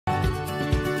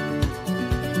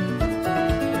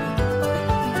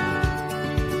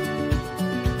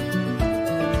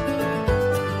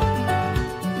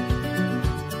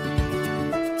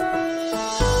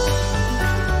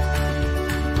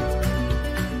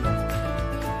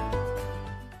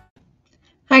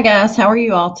Hi guys, how are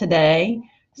you all today?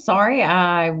 Sorry,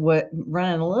 I was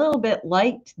running a little bit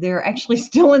late. They're actually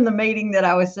still in the meeting that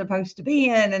I was supposed to be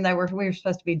in, and we were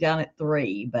supposed to be done at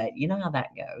 3, but you know how that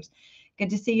goes. Good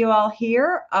to see you all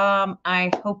here. I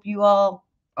hope you all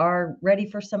are ready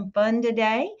for some fun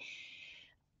today.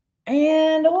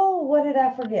 And oh, what did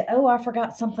I forget? Oh, I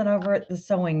forgot something over at the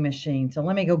sewing machine. So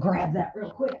let me go grab that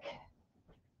real quick.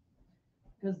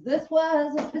 Because this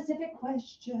was a specific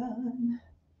question.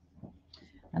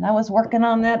 And I was working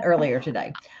on that earlier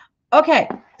today. Okay,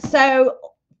 so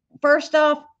first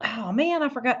off, oh man, I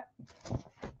forgot.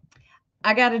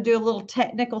 I got to do a little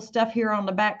technical stuff here on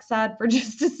the backside for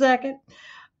just a second.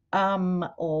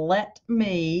 Let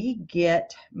me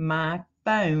get my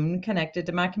phone connected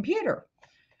to my computer.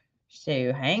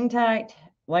 So hang tight.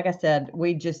 Like I said,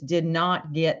 we just did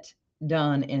not get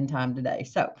done in time today.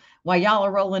 So while y'all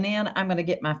are rolling in, I'm going to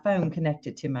get my phone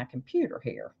connected to my computer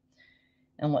here.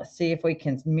 And let's see if we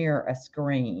can mirror a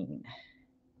screen.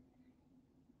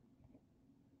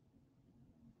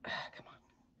 Come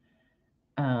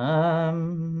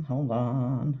on. Hold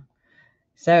on.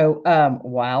 So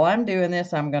while I'm doing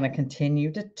this, I'm going to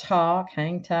continue to talk.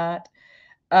 Hang tight.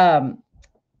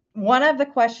 One of the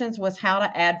questions was how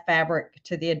to add fabric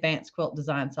to the Advanced Quilt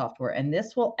Design software. And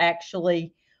this will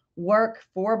actually work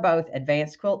for both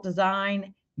Advanced Quilt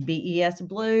Design, BES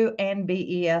Blue, and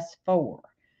BES 4.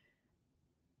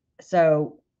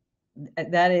 So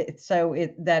that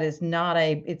is not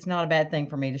a bad thing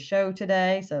for me to show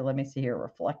today. So let me see here,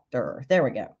 reflector. There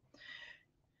we go.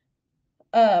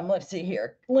 Let's see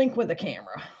here, link with the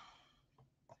camera.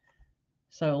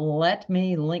 So let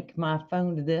me link my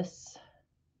phone to this.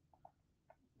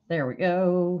 There we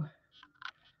go.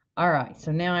 All right,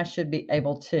 so now I should be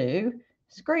able to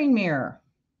screen mirror.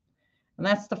 And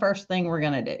that's the first thing we're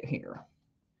going to do here.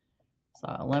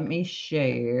 So let me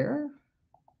share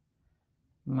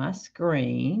my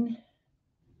screen.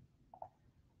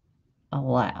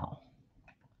 Allow.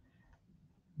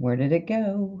 Where did it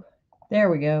go?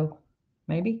 There we go.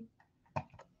 Maybe.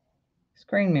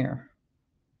 Screen mirror.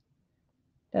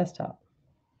 Desktop.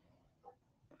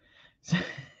 So,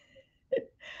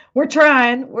 we're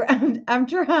trying. I'm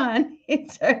trying.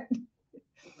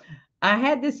 I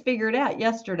had this figured out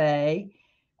yesterday.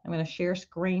 I'm going to share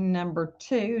screen number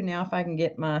 2. Now, if I can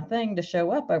get my thing to show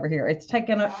up over here, it's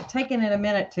taken it a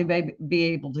minute to be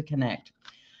able to connect.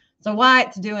 So while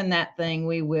it's doing that thing,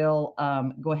 we will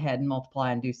go ahead and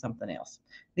multiply and do something else.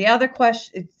 The other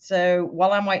question, so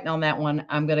while I'm waiting on that one,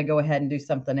 I'm going to go ahead and do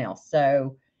something else.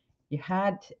 So you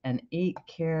had an eat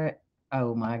carrot.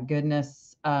 Oh my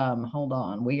goodness. Hold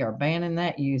on. We are banning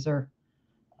that user.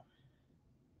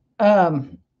 So,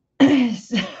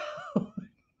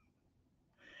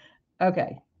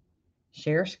 okay.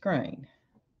 Share screen.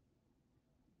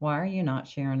 Why are you not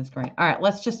sharing the screen? All right,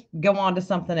 let's just go on to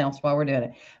something else while we're doing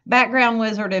it. Background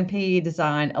Wizard in PE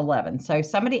Design 11. So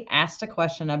somebody asked a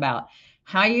question about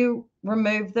how you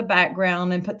remove the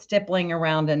background and put stippling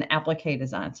around an applique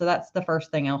design. So that's the first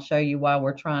thing I'll show you while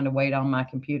we're trying to wait on my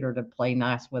computer to play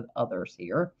nice with others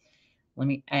here. Let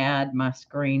me add my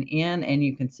screen in, and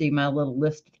you can see my little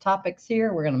list of topics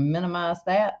here. We're going to minimize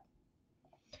that.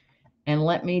 And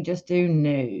let me just do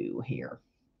new here.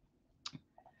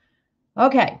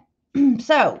 Okay,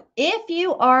 so if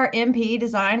you are in PE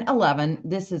Design 11,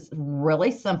 this is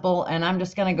really simple, and I'm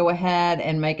just going to go ahead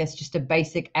and make us just a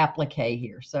basic applique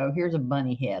here. So here's a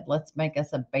bunny head. Let's make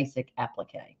us a basic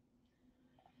applique.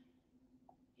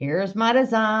 Here's my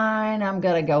design. I'm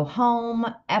going to go home,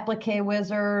 applique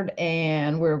wizard,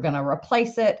 and we're going to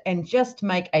replace it and just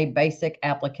make a basic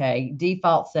applique.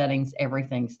 Default settings,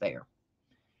 everything's there.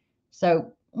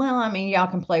 So, well, I mean, y'all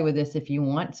can play with this if you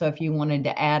want. So if you wanted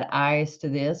to add eyes to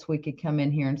this, we could come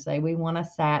in here and say, we want a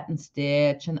satin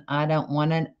stitch and I don't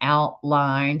want an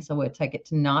outline. So we'll take it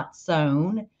to not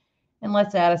sewn. And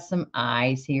let's add us some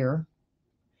eyes here.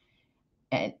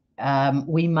 And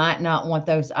we might not want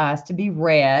those eyes to be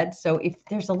red. So if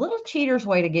there's a little cheater's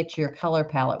way to get your color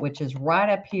palette, which is right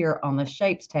up here on the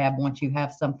shapes tab, once you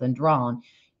have something drawn,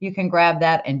 you can grab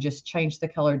that and just change the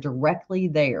color directly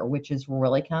there, which is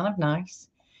really kind of nice.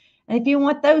 And if you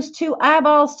want those 2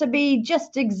 eyeballs to be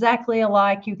just exactly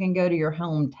alike, you can go to your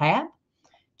home tab,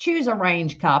 choose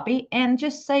arrange copy, and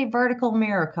just say vertical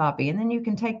mirror copy. And then you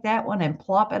can take that one and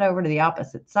plop it over to the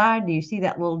opposite side. Do you see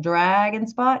that little dragon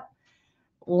spot?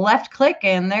 Left click,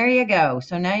 and there you go.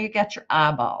 So now you got your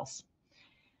eyeballs.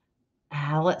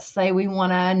 Let's say we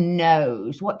want a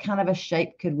nose. What kind of a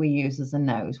shape could we use as a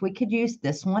nose? We could use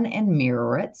this one and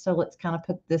mirror it. So let's kind of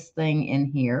put this thing in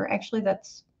here. Actually,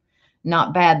 that's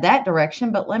not bad that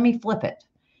direction, but let me flip it.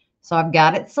 So I've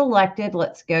got it selected.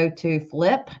 Let's go to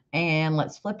flip and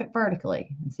let's flip it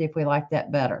vertically and see if we like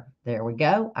that better. There we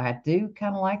go. I do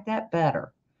kind of like that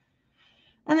better.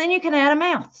 And then you can add a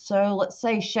mouth. So let's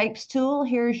say Shapes tool.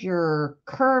 Here's your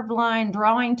curved line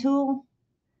drawing tool.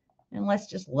 And let's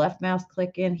just left mouse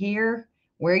click in here.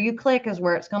 Where you click is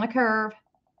where it's going to curve.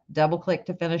 Double click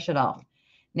to finish it off.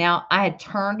 Now I had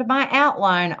turned my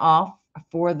outline off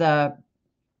for the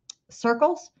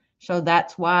circles. So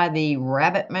that's why the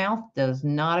rabbit mouth does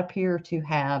not appear to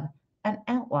have an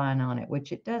outline on it,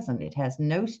 which it doesn't. It has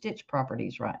no stitch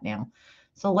properties right now.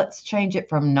 So let's change it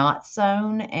from not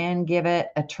sewn and give it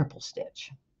a triple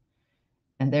stitch.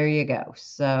 And there you go.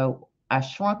 So I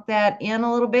shrunk that in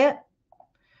a little bit.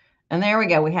 And there we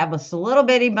go. We have this little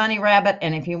bitty bunny rabbit.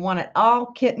 And if you want it all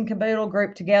kit and caboodle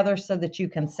grouped together so that you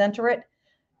can center it,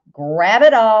 grab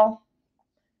it all.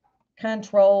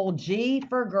 Control G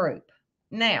for group.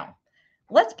 Now,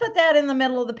 let's put that in the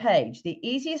middle of the page. The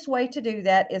easiest way to do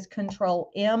that is Control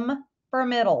M for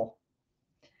middle.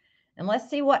 And let's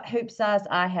see what hoop size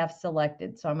I have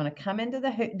selected. So I'm going to come into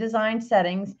the hoop design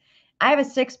settings. I have a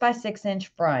 6 by 6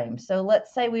 inch frame. So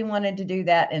let's say we wanted to do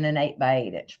that in an 8 by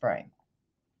 8 inch frame.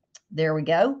 There we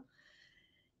go.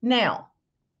 Now,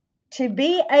 to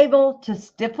be able to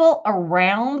stipple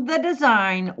around the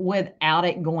design without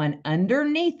it going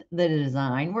underneath the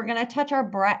design, we're going to touch our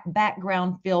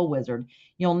background fill wizard.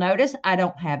 You'll notice I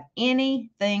don't have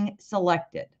anything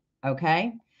selected.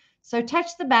 Okay. So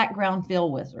touch the background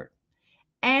fill wizard.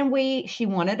 And she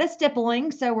wanted a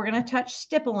stippling. So we're going to touch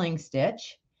stippling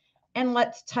stitch and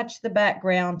let's touch the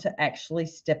background to actually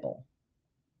stipple.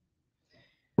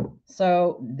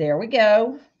 So there we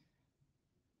go.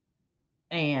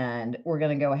 And we're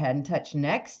going to go ahead and touch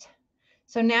next.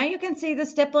 So now you can see the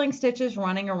stippling stitches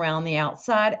running around the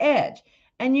outside edge.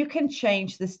 And you can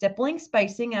change the stippling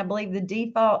spacing. I believe the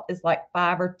default is like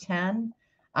 5 or 10.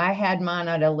 I had mine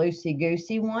at a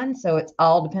loosey-goosey one, so it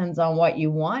all depends on what you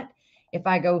want. If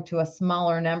I go to a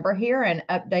smaller number here and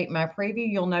update my preview,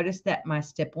 you'll notice that my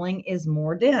stippling is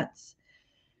more dense.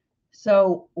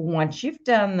 So once you've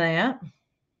done that,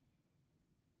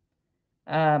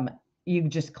 you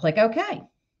just click OK.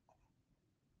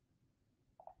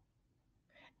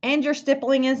 And your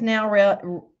stippling is now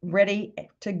ready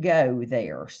to go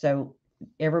there. So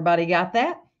everybody got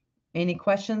that? Any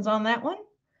questions on that one?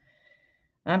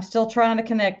 I'm still trying to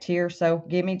connect here, so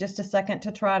give me just a second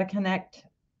to try to connect.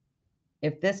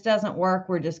 If this doesn't work,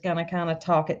 we're just going to kind of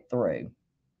talk it through.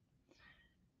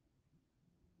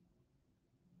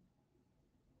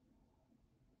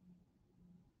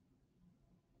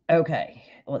 Okay,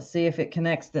 let's see if it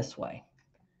connects this way.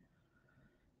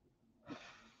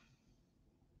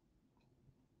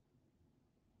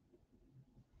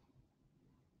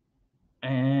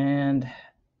 And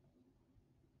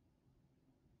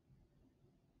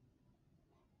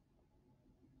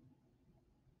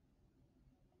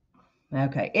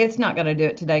okay, it's not going to do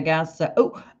it today, guys. So,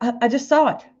 oh, I just saw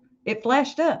it. It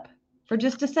flashed up for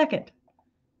just a second.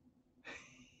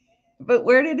 But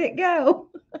where did it go?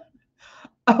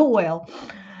 Oh, well.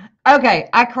 Okay,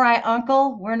 I cry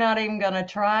uncle. We're not even going to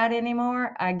try it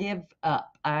anymore. I give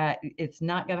up. It's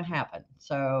not going to happen.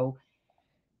 So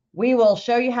we will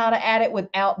show you how to add it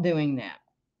without doing that.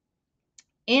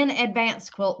 In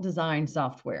Advanced Quilt Design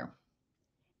software,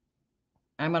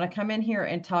 I'm going to come in here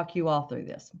and talk you all through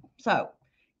this. So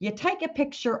you take a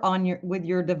picture with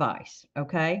your device,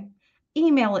 okay?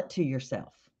 Email it to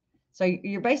yourself. So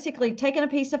you're basically taking a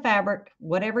piece of fabric,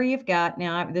 whatever you've got.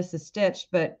 Now, this is stitched,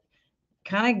 but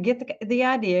kind of get the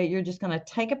idea. You're just going to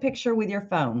take a picture with your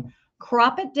phone,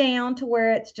 crop it down to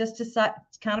where it's just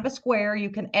kind of a square. You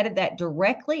can edit that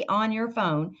directly on your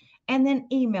phone and then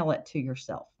email it to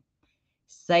yourself.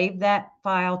 Save that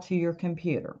file to your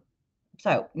computer.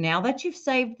 So now that you've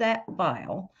saved that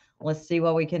file, let's see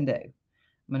what we can do.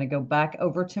 I'm going to go back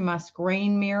over to my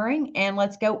screen mirroring and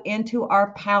let's go into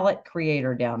our palette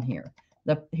creator down here.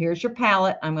 Here's your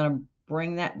palette. I'm going to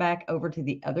bring that back over to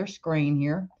the other screen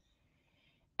here.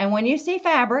 And when you see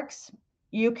fabrics,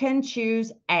 you can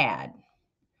choose add.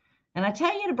 And I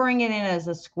tell you to bring it in as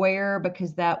a square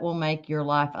because that will make your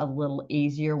life a little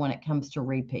easier when it comes to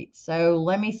repeats. So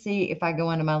let me see if I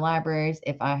go into my libraries,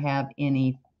 if I have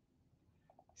any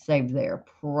saved there.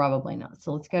 Probably not.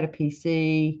 So let's go to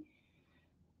PC.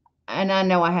 And I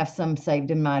know I have some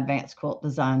saved in my Advanced Quilt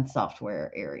Design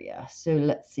software area. So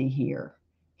let's see here.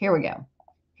 Here we go.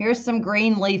 Here's some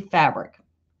green leaf fabric.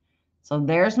 So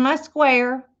there's my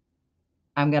square.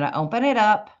 I'm going to open it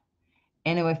up.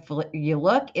 And if you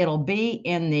look, it'll be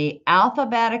in the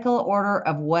alphabetical order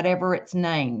of whatever it's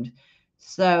named.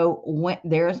 So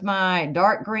there's my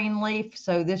dark green leaf.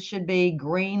 So this should be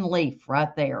green leaf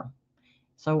right there.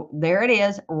 So there it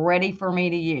is, ready for me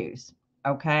to use.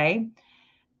 Okay.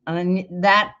 And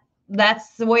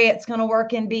that's the way it's going to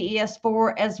work in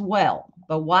BES4 as well.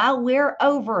 But while we're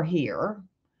over here,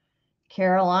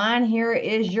 Caroline, here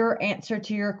is your answer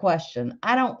to your question.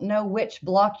 I don't know which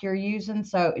block you're using,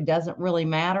 so it doesn't really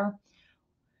matter.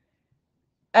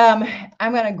 I'm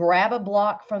going to grab a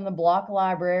block from the block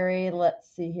library.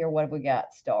 Let's see here. What have we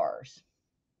got? Stars.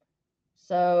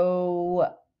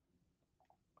 So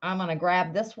I'm going to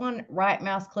grab this one, right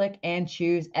mouse click, and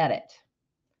choose edit.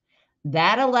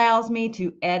 That allows me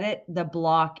to edit the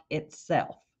block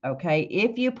itself. Okay.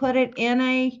 If you put it in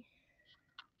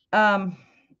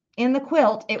in the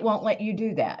quilt, it won't let you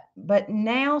do that. But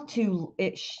now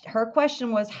her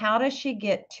question was, how does she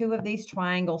get two of these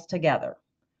triangles together?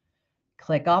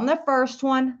 Click on the first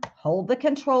one, hold the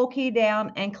control key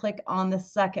down, and click on the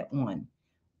second one.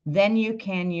 Then you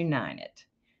can unite it.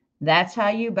 That's how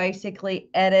you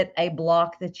basically edit a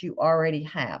block that you already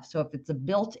have. So if it's a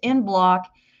built-in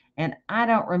block, and I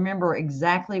don't remember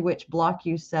exactly which block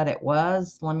you said it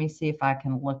was. Let me see if I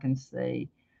can look and see.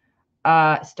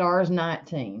 Stars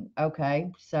 19.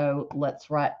 Okay, so let's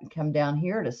come down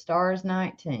here to stars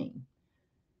 19.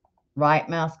 Right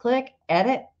mouse click,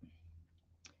 edit.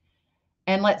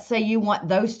 And let's say you want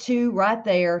those two right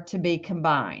there to be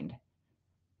combined.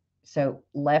 So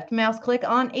left mouse click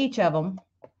on each of them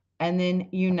and then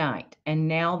unite. And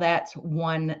now that's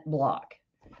one block.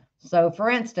 So for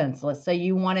instance, let's say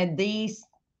you wanted these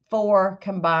four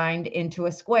combined into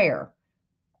a square.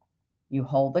 You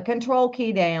hold the control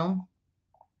key down,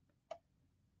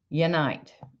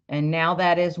 unite. And now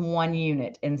that is one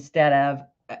unit instead of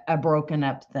a broken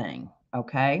up thing.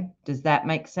 Okay. Does that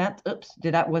make sense? Oops.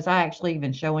 Was I actually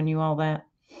even showing you all that?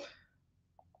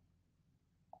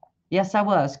 Yes, I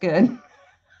was. Good.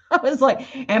 I was like,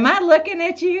 am I looking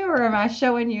at you or am I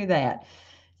showing you that?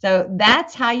 So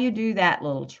that's how you do that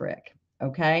little trick.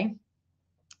 Okay.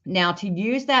 Now to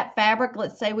use that fabric,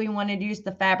 let's say we wanted to use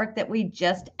the fabric that we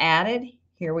just added.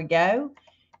 Here we go.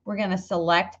 We're going to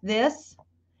select this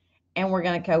and we're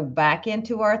going to go back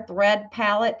into our thread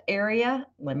palette area.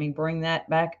 Let me bring that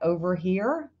back over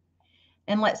here.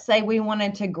 And let's say we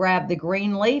wanted to grab the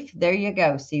green leaf. There you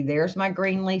go. See, there's my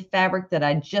green leaf fabric that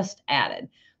I just added.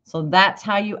 So that's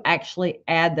how you actually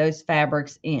add those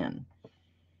fabrics in.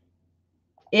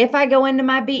 If I go into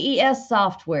my BES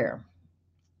software,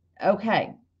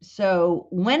 okay, so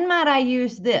when might I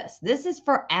use this? This is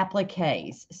for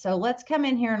appliques. So let's come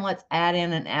in here and let's add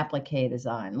in an applique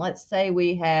design. Let's say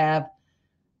we have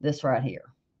this right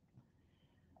here.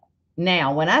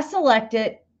 Now, when I select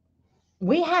it,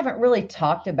 we haven't really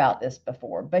talked about this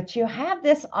before, but you have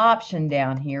this option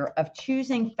down here of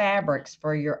choosing fabrics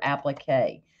for your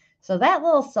applique. So that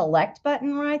little select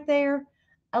button right there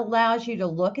allows you to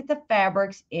look at the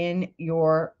fabrics in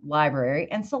your library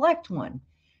and select one.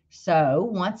 So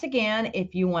once again,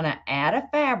 if you want to add a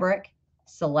fabric,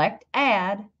 select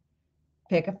add,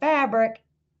 pick a fabric,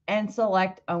 and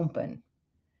select open.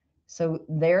 So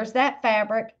there's that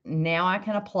fabric. Now I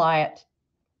can apply it.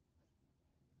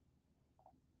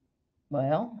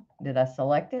 Well, did I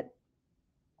select it?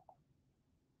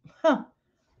 Huh.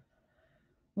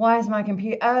 Why is my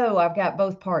computer? Oh, I've got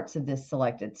both parts of this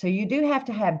selected. So you do have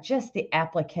to have just the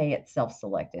applique itself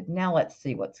selected. Now let's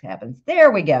see what happens.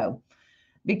 There we go.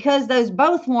 Because those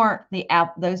both weren't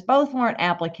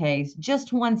appliques,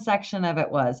 just one section of it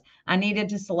was. I needed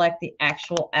to select the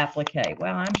actual applique.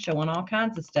 Well, I'm showing all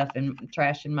kinds of stuff in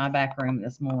trash in my back room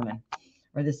this morning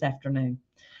or this afternoon.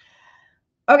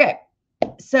 Okay.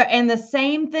 So, and the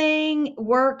same thing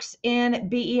works in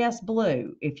BES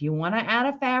Blue. If you want to add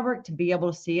a fabric to be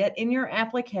able to see it in your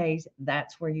appliques,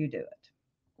 that's where you do it.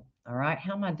 All right.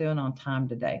 How am I doing on time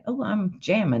today? Oh, I'm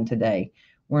jamming today.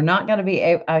 We're not going to be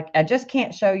able, I just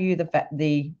can't show you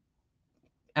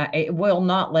it will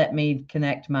not let me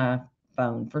connect my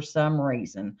phone for some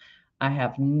reason. I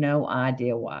have no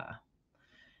idea why.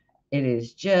 It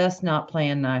is just not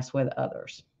playing nice with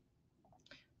others.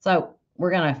 So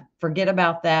we're going to forget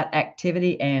about that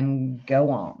activity and go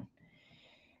on.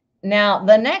 Now,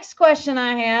 the next question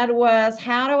I had was,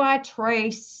 how do I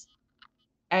trace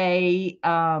a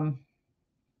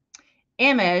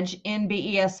image in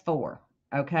BES4?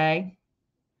 Okay.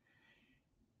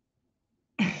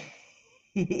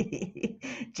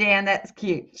 Jan, that's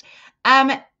cute.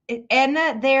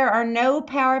 Edna, there are no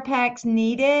power packs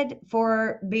needed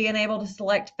for being able to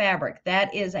select fabric.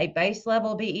 That is a base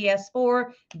level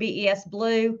BES4, BES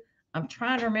Blue. I'm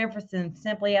trying to remember if it's in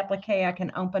Simply Applique. I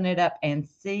can open it up and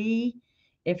see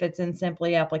if it's in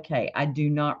Simply Applique. I do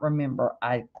not remember.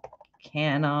 I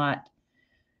cannot.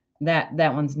 That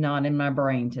one's not in my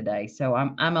brain today. So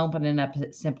I'm opening up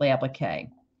Simply Applique.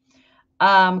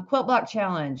 Quilt Block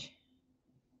Challenge.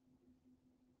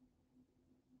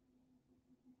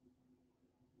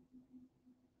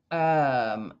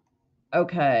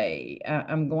 Okay.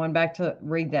 I'm going back to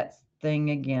read that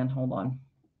thing again. Hold on.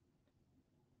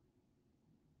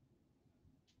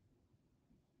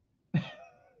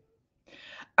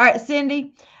 All right,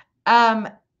 Cindy.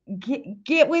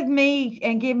 Get with me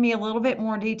and give me a little bit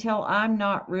more detail. I'm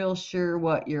not real sure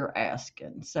what you're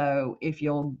asking. So if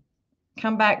you'll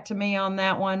come back to me on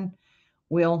that one,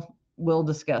 we'll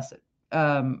discuss it.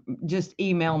 Just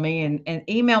email me and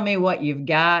email me what you've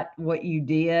got, what you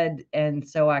did, and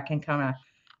so I can kind of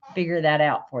figure that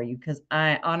out for you, because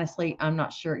I'm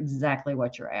not sure exactly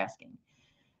what you're asking.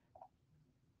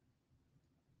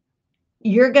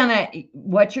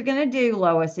 What you're gonna do,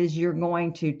 Lois, is you're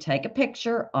going to take a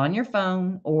picture on your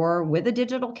phone or with a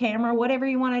digital camera, whatever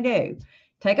you want to do.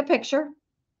 Take a picture,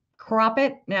 crop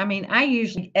it. I mean, I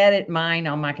usually edit mine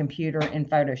on my computer in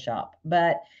Photoshop,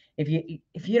 but if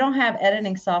you don't have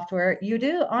editing software, you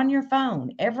do on your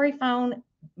phone. Every phone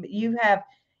you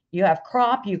have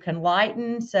crop, you can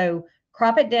lighten. So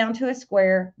crop it down to a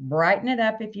square, brighten it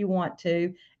up if you want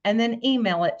to, and then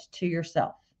email it to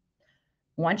yourself.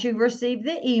 Once you receive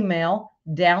the email,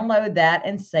 download that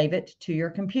and save it to your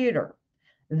computer.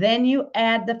 Then you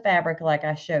add the fabric like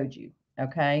I showed you.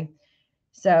 Okay.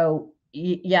 So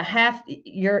you have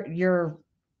your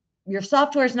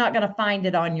software is not going to find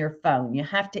it on your phone. You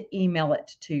have to email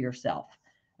it to yourself.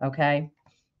 Okay.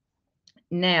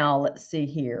 Now let's see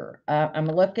here. I'm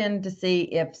looking to see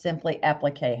if Simply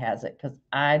Applique has it, because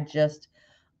I just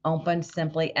opened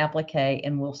Simply Applique,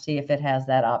 and we'll see if it has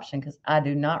that option, because I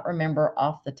do not remember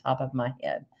off the top of my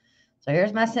head. So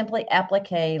here's my Simply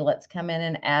Applique. Let's come in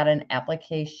and add an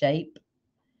applique shape.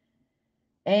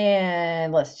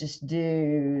 And let's just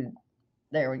do,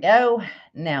 there we go.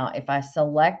 Now, if I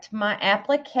select my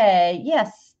applique,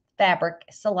 yes, fabric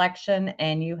selection,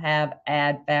 and you have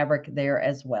add fabric there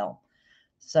as well.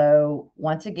 So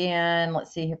once again,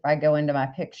 let's see if I go into my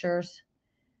pictures.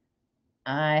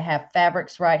 I have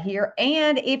fabrics right here.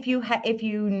 And if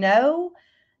you know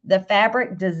the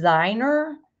fabric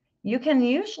designer, you can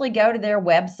usually go to their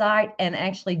website and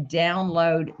actually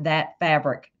download that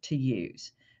fabric to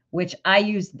use, which I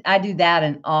do that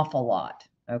an awful lot.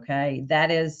 Okay. That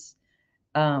is,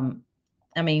 I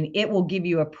mean, it will give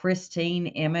you a pristine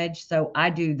image. So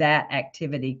I do that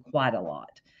activity quite a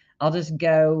lot. I'll just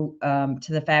go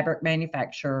to the fabric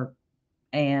manufacturer,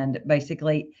 and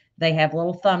basically they have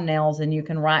little thumbnails, and you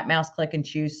can right mouse click and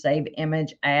choose save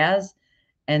image as,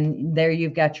 and there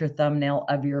you've got your thumbnail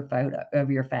of your photo of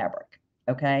your fabric.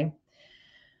 Okay.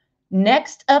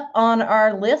 Next up on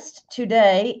our list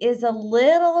today is a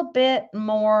little bit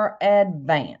more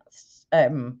advanced.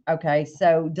 Okay,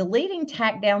 so deleting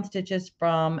tack down stitches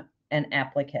from an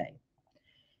applique.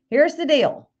 Here's the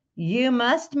deal. You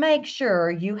must make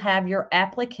sure you have your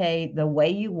applique the way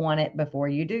you want it before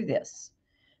you do this,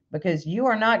 because you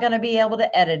are not going to be able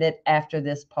to edit it after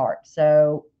this part.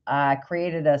 So I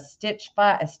created a stitch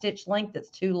length that's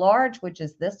too large, which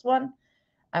is this one.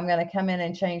 I'm going to come in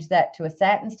and change that to a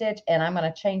satin stitch, and I'm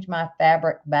going to change my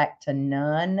fabric back to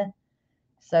none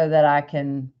so that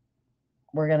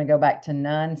we're going to go back to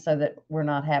none so that we're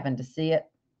not having to see it.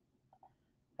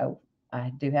 Oh,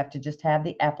 I do have to just have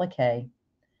the applique.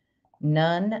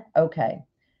 None. Okay.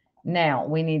 Now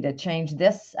we need to change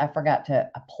this. I forgot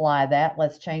to apply that.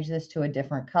 Let's change this to a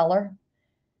different color.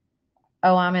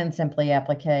 Oh, I'm in Simply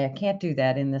Applique. I can't do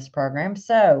that in this program.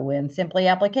 So in Simply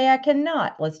Applique, I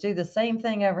cannot. Let's do the same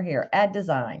thing over here. Add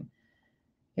design.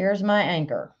 Here's my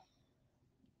anchor.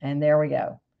 And there we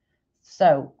go.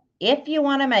 So if you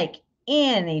want to make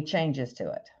any changes to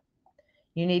it,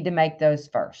 you need to make those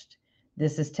first.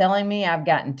 This is telling me I've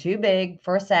gotten too big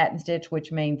for a satin stitch,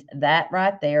 which means that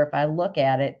right there, if I look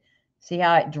at it, see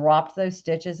how it dropped those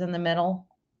stitches in the middle?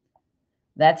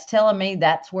 That's telling me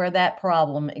that's where that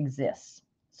problem exists.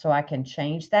 So I can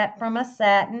change that from a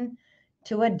satin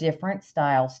to a different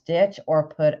style stitch, or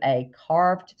put a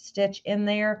carved stitch in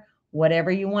there, whatever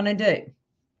you want to do.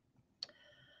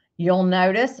 You'll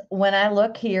notice when I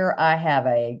look here, I have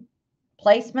a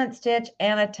placement stitch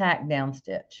and a tack down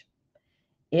stitch.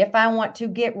 If I want to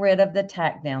get rid of the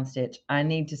tack down stitch, I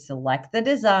need to select the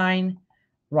design,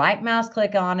 right mouse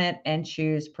click on it, and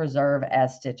choose preserve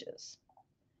as stitches.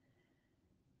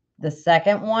 The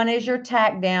second one is your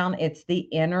tack down. It's the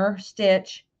inner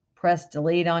stitch. Press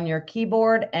delete on your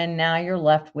keyboard, and now you're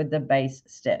left with the base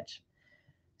stitch.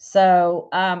 So,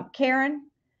 Karen,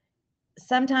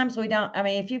 sometimes we don't, I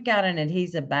mean, if you've got an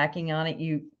adhesive backing on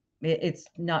it, it's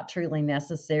not truly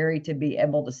necessary to be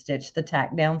able to stitch the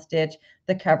tack down stitch.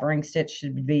 The covering stitch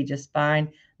should be just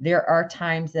fine. There are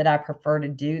times that I prefer to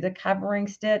do the covering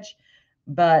stitch,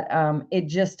 but it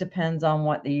just depends on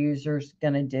what the user's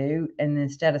going to do. And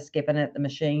instead of skipping it at the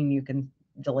machine, you can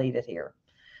delete it here.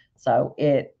 So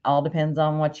it all depends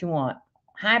on what you want.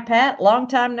 Hi, Pat. Long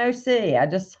time no see. I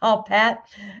just saw Pat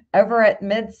over at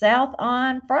Mid-South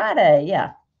on Friday.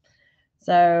 Yeah.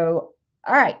 So,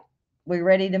 all right. We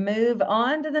ready to move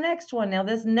on to the next one. Now,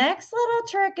 this next little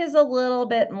trick is a little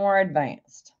bit more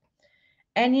advanced,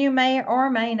 and you may or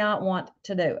may not want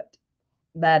to do it.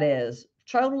 That is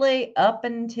totally up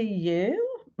into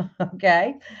you.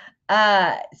 Okay.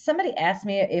 Somebody asked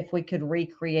me if we could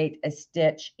recreate a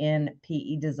stitch in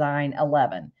PE Design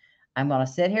 11. I'm going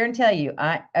to sit here and tell you,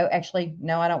 actually,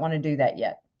 no, I don't want to do that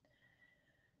yet.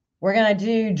 We're going to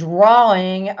do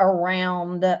drawing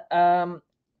around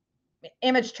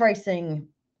image tracing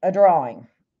a drawing.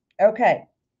 Okay.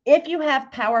 If you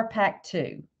have Power Pack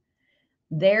 2,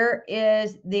 there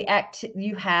is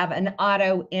you have an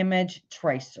auto image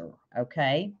tracer.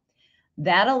 Okay.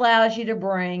 That allows you to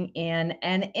bring in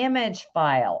an image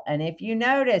file. And if you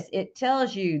notice, it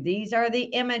tells you these are the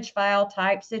image file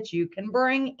types that you can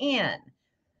bring in.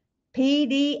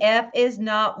 PDF is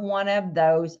not one of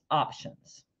those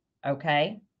options.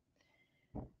 Okay.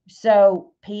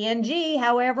 So PNG,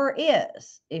 however,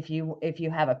 is. If you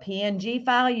have a PNG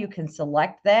file, you can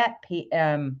select that.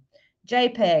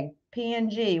 JPEG,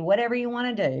 PNG, whatever you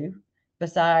want to do.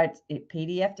 Besides,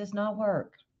 PDF does not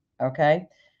work. Okay.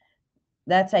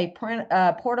 That's a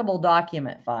portable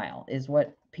document file is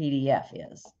what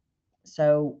PDF is.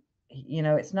 So,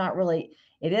 it's not really,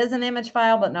 it is an image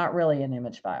file, but not really an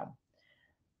image file.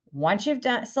 Once you've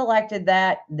selected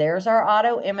that, there's our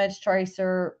auto image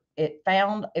tracer. It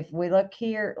found, if we look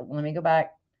here, let me go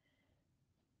back.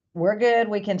 We're good.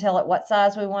 We can tell it what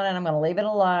size we want, and I'm going to leave it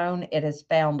alone. It has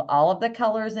found all of the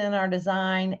colors in our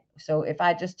design. So if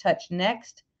I just touch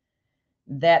next,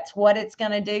 that's what it's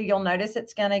going to do. You'll notice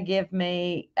it's going to give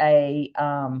me a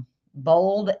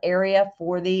bold area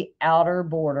for the outer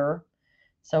border.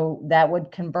 So that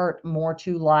would convert more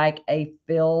to like a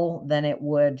fill than it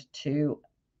would to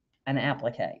an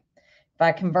applique. If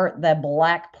I convert the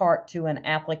black part to an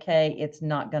applique, it's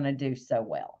not going to do so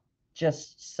well.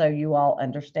 Just so you all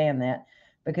understand that.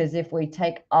 Because if we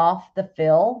take off the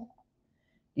fill,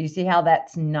 you see how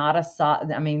that's not a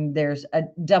solid, I mean, there's a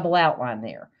double outline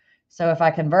there. So if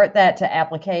I convert that to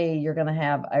applique, you're going to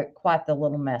have quite the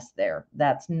little mess there.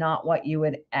 That's not what you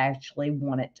would actually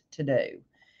want it to do.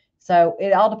 So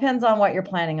it all depends on what you're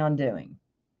planning on doing.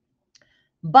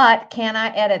 But can I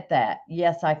edit that?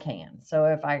 Yes, I can. So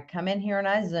if I come in here and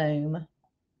I zoom,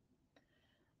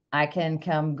 I can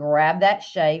come grab that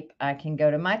shape. I can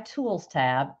go to my Tools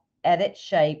tab, Edit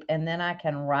Shape, and then I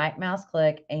can right mouse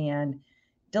click and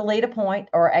delete a point,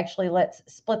 or actually let's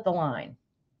split the line.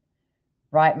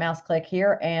 Right mouse click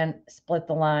here and split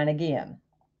the line again.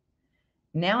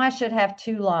 Now I should have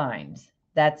two lines.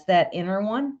 That's that inner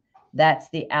one. That's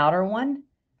the outer one.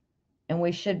 And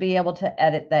we should be able to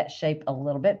edit that shape a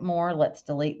little bit more. Let's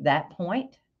delete that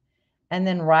point and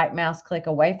then right mouse click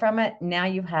away from it. Now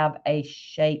you have a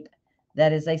shape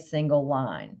that is a single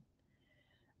line.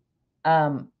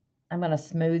 I'm going to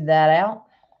smooth that out.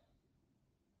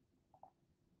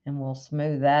 And we'll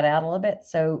smooth that out a little bit.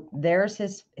 So there's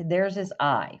his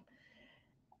eye.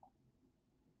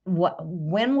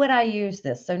 When would I use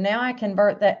this? So now I can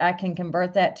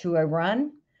convert that to a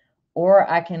run,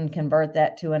 or I can convert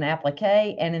that to an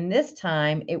applique. And in this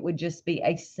time, it would just be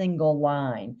a single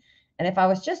line. And if I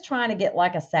was just trying to get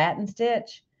like a satin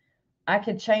stitch, I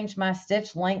could change my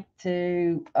stitch length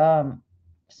to my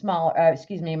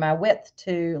width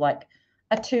to like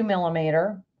a 2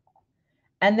 millimeter.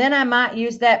 And then I might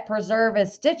use that preserve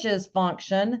as stitches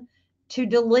function to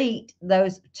delete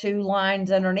those two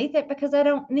lines underneath it because I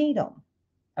don't need them.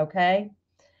 Okay.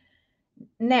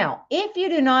 Now, if you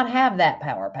do not have that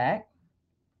Power Pack,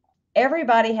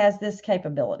 everybody has this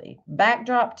capability.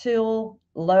 Backdrop tool,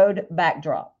 load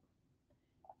backdrop.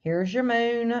 Here's your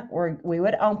moon, or we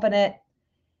would open it.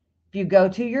 If you go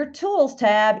to your Tools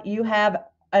tab, you have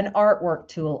an artwork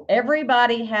tool.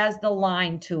 Everybody has the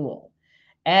line tool.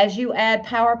 As you add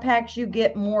Power Packs, you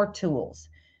get more tools.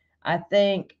 I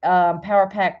think Power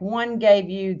Pack 1 gave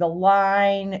you the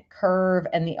line, curve,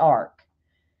 and the arc.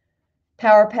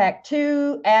 Power Pack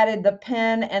 2 added the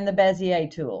pen and the Bezier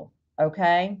tool.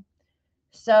 Okay.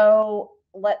 So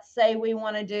let's say we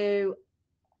want to do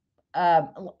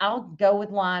I'll go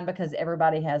with line because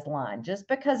everybody has line. Just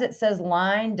because it says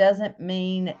line doesn't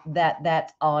mean that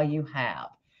that's all you have.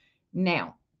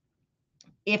 Now,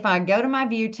 if I go to my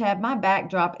view tab, my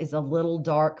backdrop is a little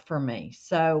dark for me.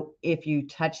 So if you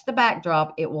touch the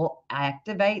backdrop, it will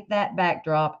activate that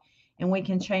backdrop, and we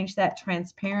can change that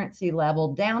transparency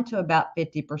level down to about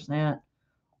 50%,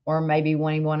 or maybe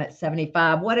when you want it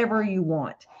 75, whatever you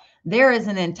want. There is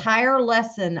an entire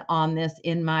lesson on this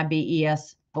in my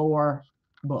BES 4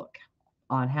 book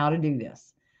on how to do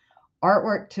this.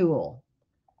 Artwork tool.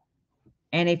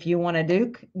 And if you want to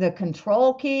do the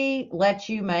control key, lets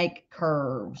you make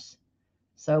curves.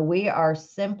 So we are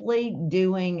simply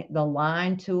doing the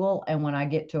line tool. And when I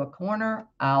get to a corner,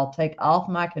 I'll take off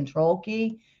my control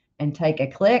key and take a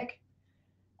click.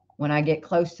 When I get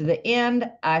close to the end,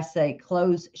 I say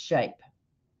close shape.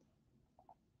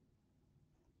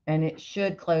 And it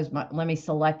should close my, let me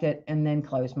select it and then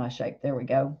close my shape. There we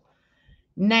go.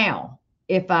 Now,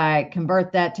 if I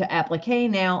convert that to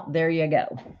applique now, there you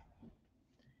go.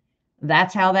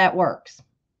 That's how that works.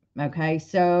 Okay,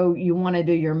 so you want to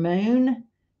do your moon,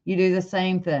 you do the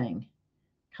same thing.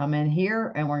 Come in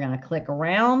here and we're going to click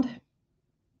around.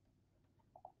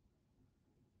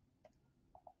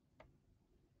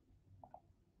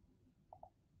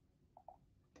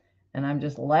 And I'm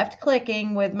just left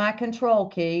clicking with my control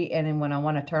key. And then when I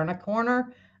want to turn a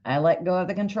corner, I let go of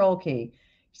the control key.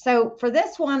 So for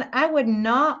this one, I would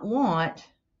not want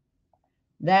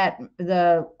that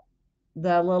the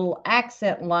little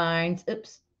accent lines,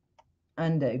 oops,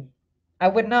 undo. I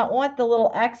would not want the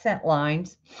little accent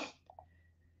lines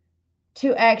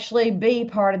to actually be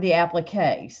part of the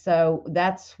applique. So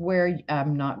that's where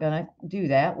I'm not going to do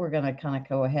that. We're going to kind of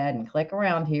go ahead and click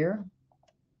around here.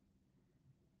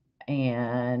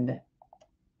 And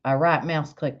I right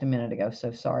mouse clicked a minute ago,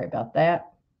 so sorry about that.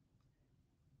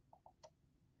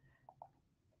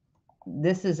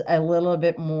 This is a little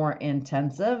bit more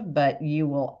intensive, but you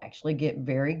will actually get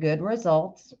very good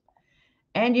results.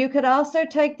 And you could also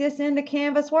take this into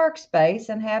Canvas Workspace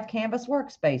and have Canvas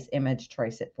Workspace image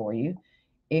trace it for you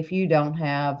if you don't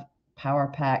have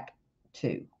PowerPack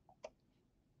 2.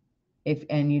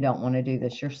 And you don't want to do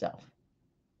this yourself.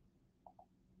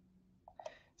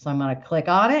 So I'm going to click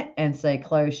on it and say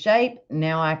close shape.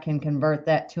 Now I can convert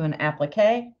that to an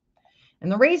applique.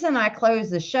 And the reason I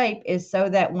close the shape is so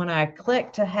that when I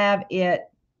click to have it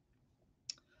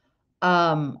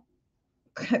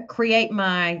create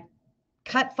my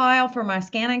cut file for my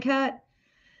scan and cut,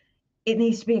 it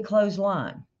needs to be a closed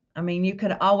line. I mean, you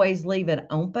could always leave it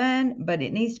open, but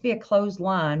it needs to be a closed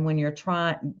line when you're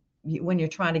trying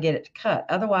to get it to cut.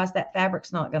 Otherwise, that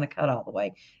fabric's not going to cut all the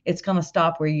way. It's going to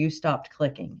stop where you stopped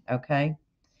clicking, okay?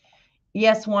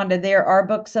 Yes, Wanda, there are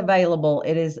books available.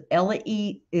 It is LE,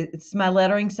 it's my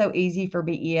Lettering So Easy for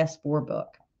BES 4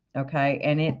 book, okay?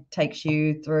 And it takes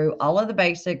you through all of the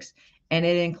basics, and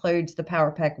it includes the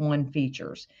PowerPack 1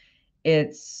 features.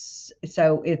 It's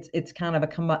kind of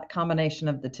a combination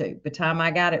of the two. By the time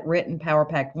I got it written,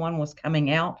 PowerPack 1 was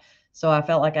coming out, so I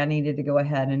felt like I needed to go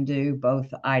ahead and do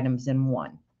both items in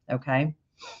one, okay?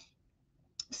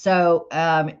 So,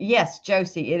 yes,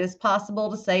 Josie, it is possible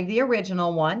to save the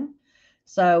original one.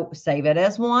 So save it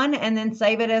as one and then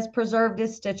save it as preserved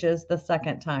as stitches the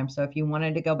second time. So if you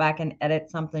wanted to go back and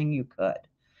edit something, you could.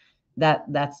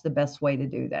 That's the best way to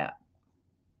do that.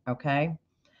 Okay.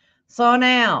 So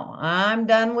now I'm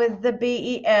done with the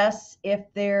BES. If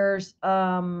there's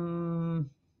no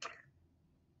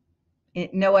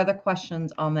other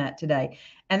questions on that today.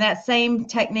 And that same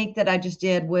technique that I just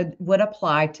did would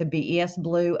apply to BES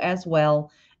Blue as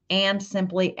well, and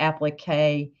Simply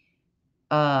Applique.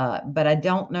 But I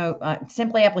don't know,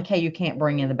 Simply Applique, you can't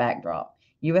bring in the backdrop.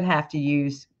 You would have to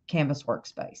use Canvas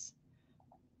Workspace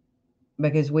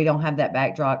because we don't have that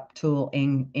backdrop tool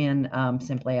in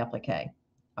Simply Applique.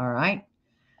 All right.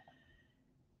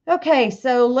 Okay,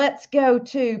 so let's go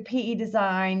to PE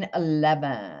Design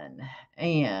 11.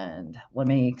 And let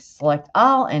me select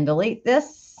all and delete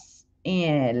this.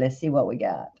 And let's see what we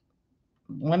got.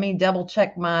 Let me double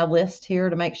check my list here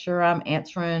to make sure I'm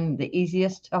answering the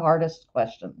easiest to hardest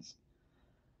questions.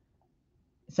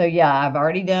 So yeah, I've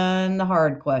already done the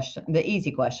hard question, the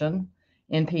easy question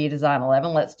in PE Design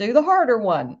 11. Let's do the harder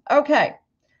one. Okay.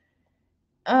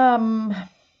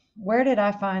 Where did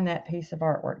I find that piece of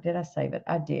artwork? Did I save it?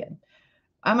 I did.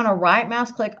 I'm going to right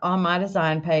mouse click on my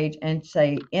design page and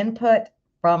say input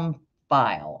from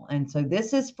file. And so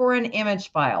this is for an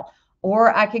image file.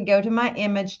 Or I could go to my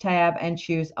image tab and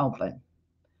choose open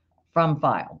from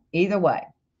file. Either way.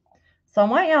 So I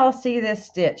want y'all to see this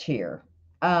stitch here.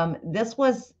 This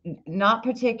was not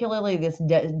particularly this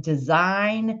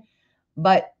design,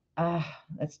 but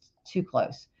That's too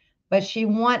close. But she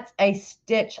wants a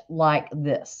stitch like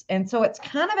this. And so it's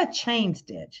kind of a chain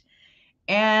stitch.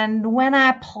 And when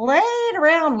I played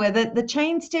around with it, the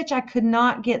chain stitch, I could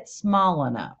not get small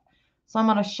enough. So I'm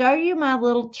going to show you my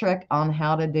little trick on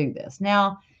how to do this.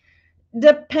 Now,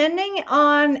 depending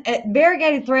on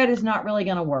variegated thread is not really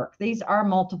going to work. These are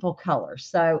multiple colors.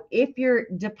 So if you're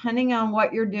depending on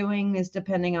what you're doing is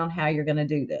depending on how you're going to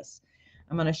do this.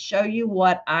 I'm going to show you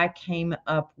what I came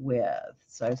up with.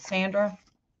 So Sandra,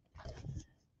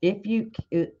 if you,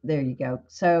 there you go.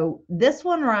 So this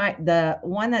one, right, the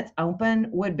one that's open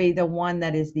would be the one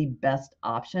that is the best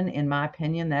option. In my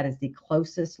opinion, that is the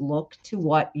closest look to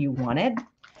what you wanted.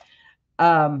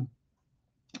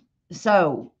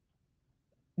 So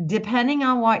depending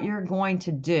on what you're going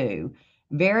to do,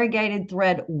 variegated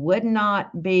thread would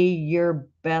not be your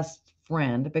best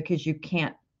friend because you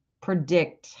can't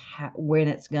predict when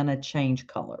it's going to change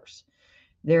colors.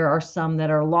 There are some that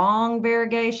are long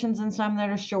variegations and some that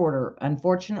are shorter.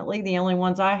 Unfortunately, the only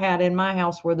ones I had in my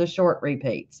house were the short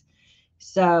repeats.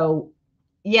 So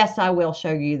yes, I will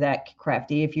show you that,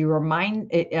 Crafty. If you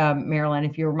remind, Marilyn,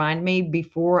 if you remind me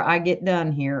before I get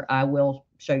done here, I will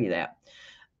show you that.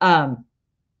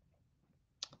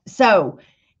 So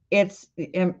it's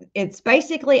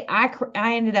basically,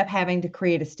 I ended up having to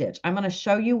create a stitch. I'm going to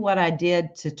show you what I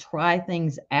did to try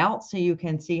things out so you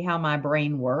can see how my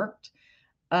brain worked.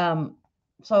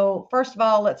 So first of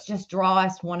all, let's just draw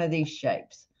us one of these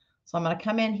shapes. So I'm going to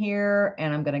come in here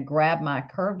and I'm going to grab my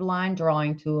curved line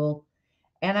drawing tool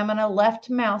and I'm going to left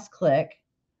mouse click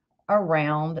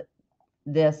around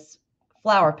this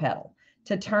flower petal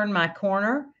to turn my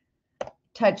corner.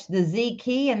 Touch the Z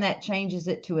key and that changes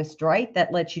it to a straight.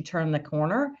 That lets you turn the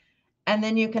corner. And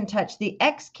then you can touch the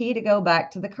X key to go back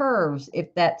to the curves.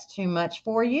 If that's too much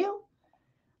for you,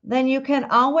 then you can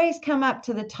always come up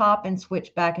to the top and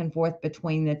switch back and forth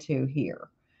between the two here.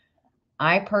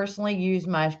 I personally use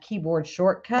my keyboard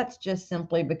shortcuts just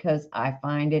simply because I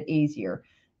find it easier.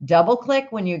 Double click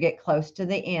when you get close to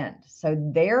the end. So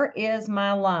there is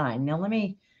my line. Now let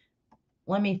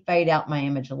me fade out my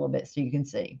image a little bit so you can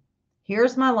see.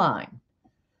 Here's my line.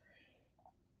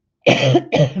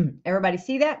 Everybody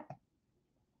see that?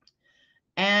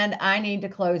 And I need to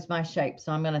close my shape.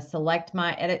 So I'm going to select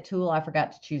my edit tool. I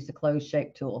forgot to choose the close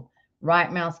shape tool.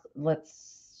 Right mouse,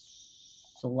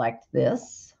 let's select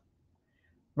this.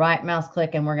 Right mouse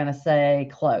click and we're going to say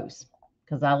close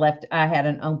because I had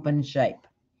an open shape.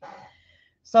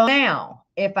 So now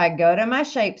if I go to my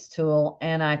shapes tool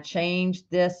and I change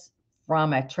this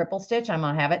from a triple stitch, I'm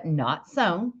going to have it not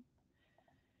sewn.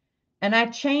 And I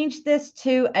changed this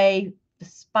to a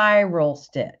spiral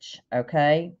stitch,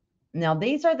 okay? Now,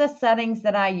 these are the settings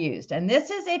that I used. And this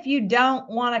is if you don't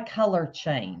want a color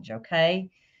change,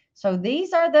 okay? So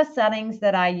these are the settings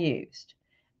that I used.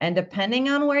 And depending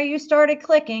on where you started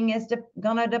clicking is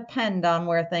going to depend on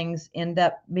where things end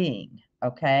up being,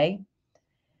 okay?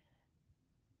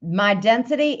 My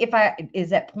density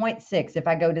is at 0.6. If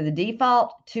I go to the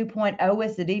default, 2.0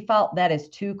 is the default. That is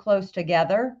too close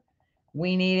together.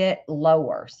 We need it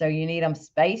lower. So you need them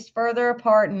spaced further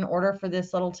apart in order for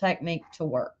this little technique to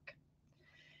work.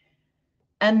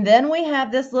 And then we have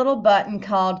this little button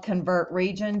called Convert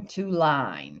Region to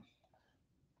Line.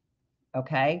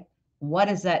 Okay, what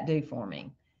does that do for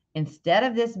me? Instead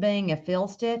of this being a fill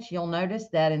stitch, you'll notice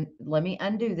that, and let me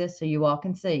undo this so you all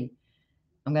can see.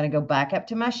 I'm going to go back up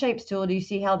to my shapes tool. Do you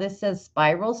see how this says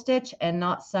spiral stitch and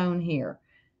not sewn here?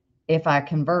 If I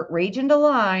convert region to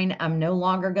line, I'm no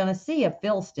longer going to see a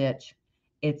fill stitch.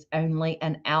 It's only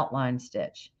an outline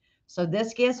stitch. So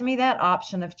this gives me that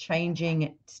option of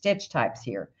changing stitch types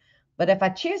here. But if I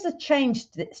choose a chain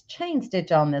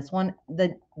stitch on this one,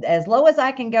 as low as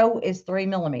I can go is 3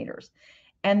 millimeters.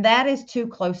 And that is too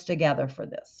close together for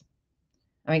this.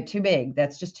 I mean, too big.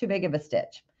 That's just too big of a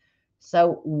stitch.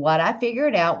 So what I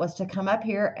figured out was to come up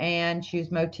here and choose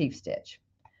motif stitch.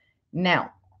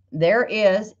 Now, there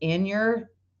is in your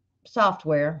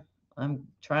software, I'm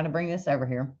trying to bring this over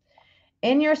here.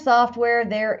 In your software,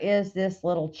 there is this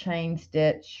little chain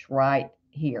stitch right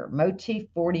here, motif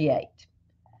 48.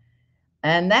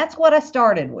 And that's what I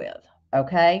started with,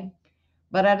 okay?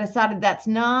 But I decided that's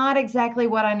not exactly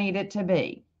what I need it to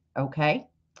be, okay?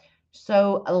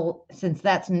 So since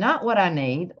that's not what I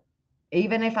need,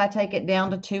 even if I take it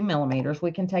down to 2 millimeters,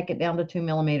 we can take it down to 2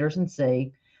 millimeters and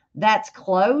see. That's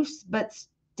close, but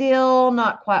still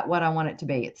not quite what I want it to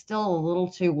be. It's still a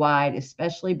little too wide,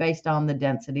 especially based on the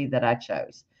density that I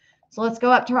chose. So let's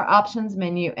go up to our options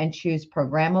menu and choose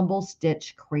Programmable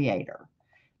Stitch Creator.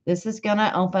 This is going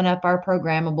to open up our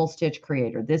Programmable Stitch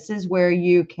Creator. This is where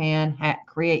you can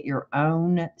create your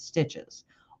own stitches,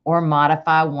 or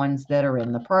modify ones that are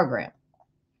in the program.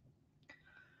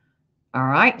 All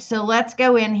right, so let's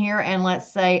go in here and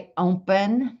let's say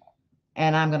open,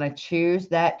 and I'm going to choose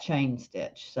that chain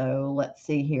stitch. So let's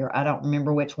see here. I don't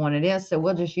remember which one it is, so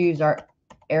we'll just use our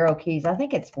arrow keys. I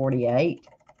think it's 48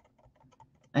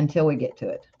 until we get to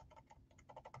it.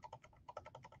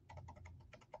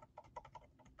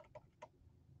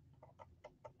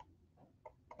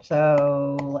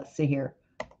 So let's see here.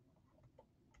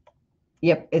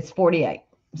 Yep, it's 48.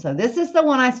 So this is the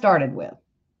one I started with.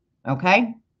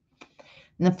 Okay.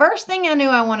 And the first thing I knew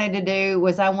I wanted to do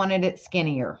was I wanted it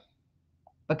skinnier,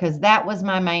 because that was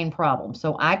my main problem.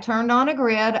 So I turned on a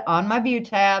grid on my view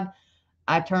tab.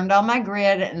 I turned on my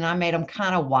grid and I made them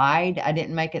kind of wide. I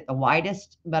didn't make it the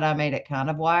widest, but I made it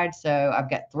kind of wide. So I've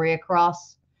got 3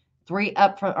 across, 3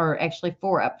 up from, or actually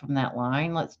 4 up from that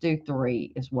line. Let's do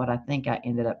 3 is what I think I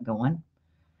ended up going.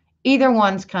 Either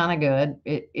one's kind of good.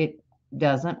 It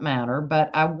doesn't matter,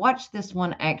 but I watched this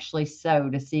one actually sew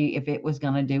to see if it was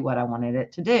going to do what I wanted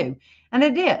it to do. And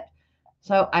it did.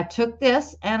 So I took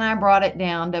this and I brought it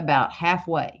down to about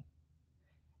halfway.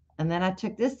 And then I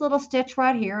took this little stitch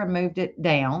right here and moved it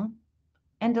down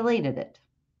and deleted it,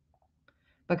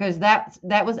 because that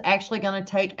was actually going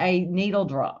to take a needle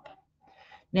drop.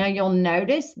 Now you'll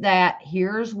notice that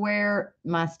here's where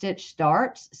my stitch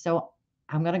starts. So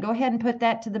I'm going to go ahead and put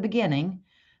that to the beginning.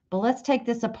 But let's take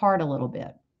this apart a little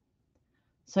bit.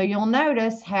 So you'll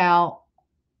notice how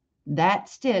that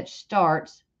stitch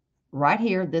starts right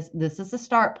here. This is the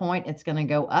start point. It's going to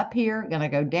go up here, going to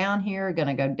go down here, going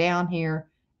to go down here,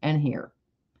 and here.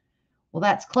 Well,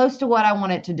 that's close to what I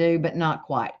want it to do, but not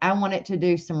quite. I want it to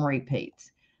do some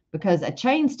repeats, because a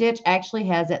chain stitch actually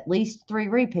has at least 3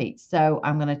 repeats. So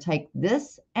I'm going to take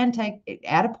this and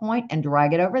add a point and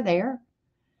drag it over there.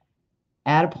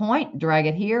 Add a point, drag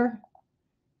it here.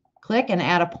 Click and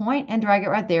add a point and drag it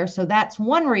right there. So that's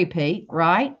 1 repeat,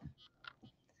 right?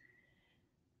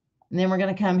 And then we're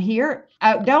going to come here.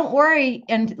 Don't worry,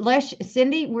 unless,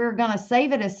 Cindy, we're going to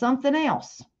save it as something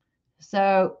else.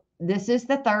 So this is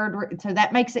the 3rd. So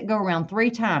that makes it go around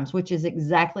 3 times, which is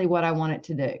exactly what I want it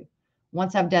to do.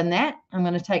 Once I've done that, I'm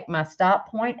going to take my stop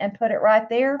point and put it right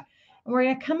there. And we're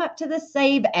going to come up to the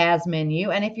Save As menu.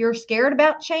 And if you're scared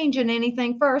about changing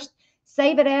anything first,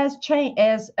 save it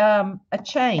as a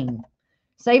chain.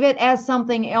 Save it as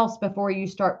something else before you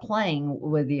start playing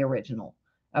with the original.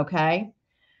 Okay.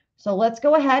 So let's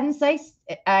go ahead and say,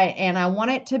 and I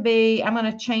want it to be, I'm going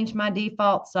to change my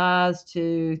default size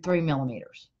to 3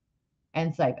 millimeters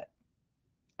and save it.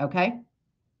 Okay.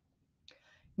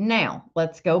 Now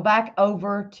let's go back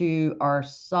over to our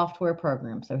software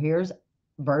program. So here's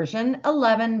version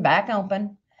 11 back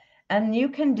open. And you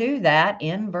can do that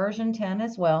in version 10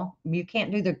 as well. You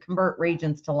can't do the convert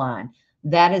regions to line.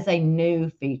 That is a new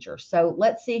feature. So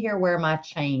let's see here where my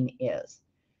chain is.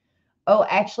 Oh,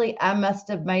 actually, I must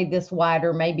have made this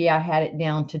wider. Maybe I had it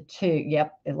down to 2.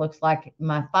 Yep, it looks like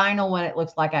my final one, it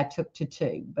looks like I took to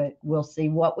 2. But we'll see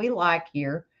what we like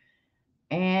here.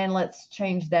 And let's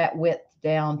change that width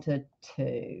down to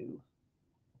 2.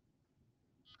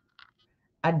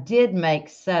 I did make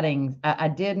settings. I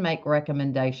did make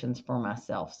recommendations for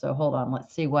myself. So hold on.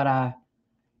 Let's see what I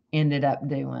ended up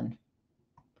doing,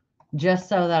 just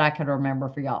so that I could remember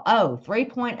for y'all. Oh,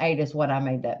 3.8 is what I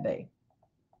made that be.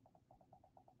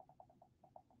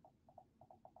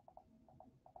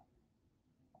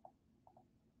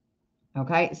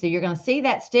 Okay, so you're going to see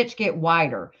that stitch get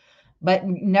wider. But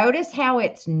notice how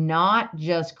it's not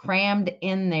just crammed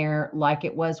in there like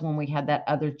it was when we had that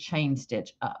other chain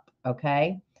stitch up.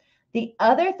 Okay. The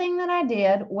other thing that I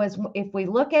did was,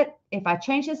 if I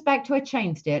change this back to a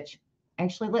chain stitch,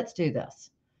 actually, let's do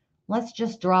this. Let's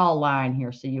just draw a line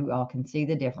here so you all can see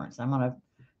the difference. I'm going to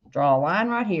draw a line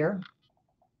right here.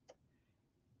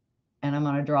 And I'm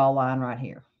going to draw a line right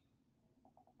here.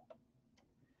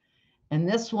 And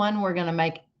this one we're going to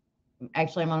make,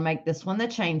 actually, I'm going to make this one the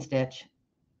chain stitch.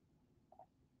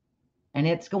 And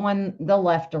it's going the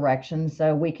left direction,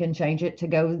 so we can change it to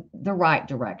go the right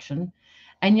direction.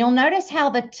 And you'll notice how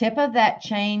the tip of that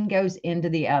chain goes into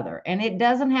the other. And it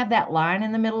doesn't have that line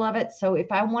in the middle of it. So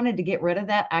if I wanted to get rid of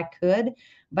that, I could.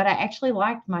 But I actually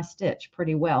liked my stitch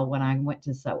pretty well when I went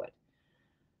to sew it.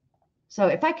 So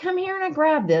if I come here and I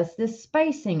grab this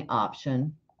spacing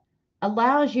option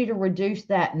allows you to reduce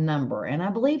that number. And I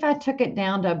believe I took it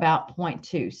down to about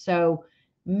 0.2. So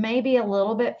maybe a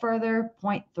little bit further,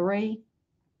 0.3.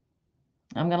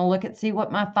 I'm going to look and see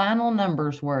what my final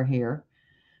numbers were here.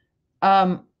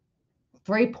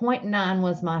 3.9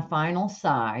 was my final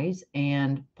size,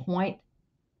 and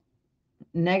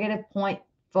negative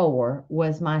for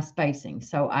was my spacing.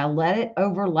 So I let it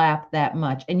overlap that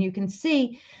much. And you can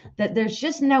see that there's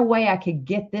just no way I could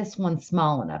get this one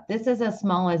small enough. This is as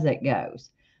small as it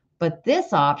goes. But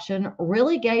this option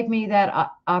really gave me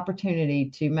that opportunity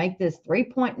to make this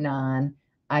 3.9.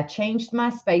 I changed my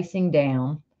spacing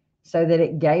down so that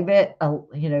it gave it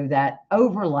that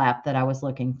overlap that I was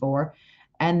looking for.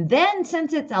 And then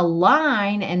since it's a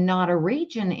line and not a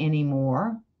region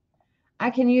anymore,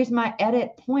 I can use my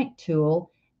edit point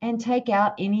tool and take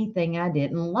out anything I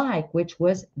didn't like, which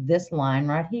was this line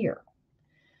right here.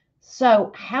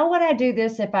 So how would I do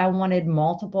this if I wanted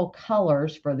multiple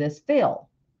colors for this fill?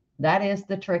 That is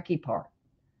the tricky part.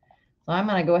 So I'm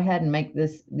going to go ahead and make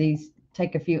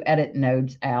take a few edit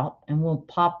nodes out, and we'll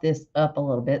pop this up a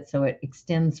little bit so it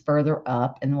extends further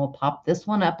up, and we'll pop this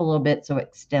one up a little bit so it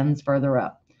extends further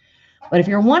up. But if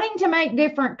you're wanting to make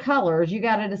different colors, you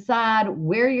got to decide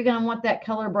where you're going to want that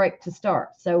color break to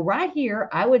start. So right here,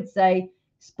 I would say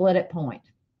split at point.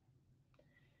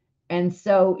 And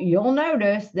so you'll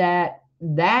notice that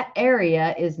that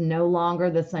area is no longer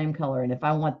the same color. And if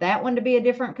I want that one to be a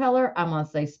different color, I'm going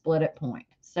to say split at point.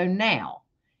 So now,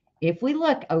 if we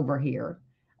look over here,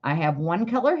 I have one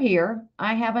color here.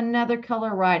 I have another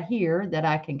color right here that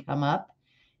I can come up,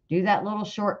 do that little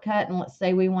shortcut, and let's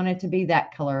say we want it to be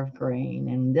that color of green.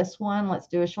 And this one, let's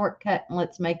do a shortcut and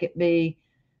let's make it be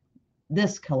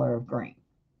this color of green.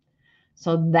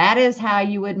 So that is how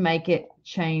you would make it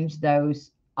change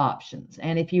those options.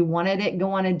 And if you wanted it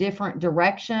go in a different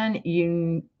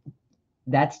direction,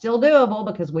 that's still doable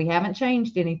because we haven't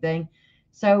changed anything.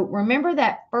 So remember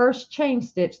that first chain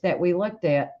stitch that we looked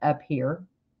at up here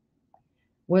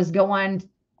was going,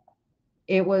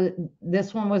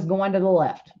 this one was going to the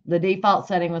left. The default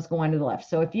setting was going to the left.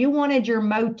 So if you wanted your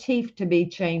motif to be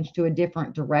changed to a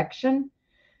different direction,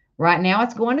 right now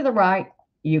it's going to the right,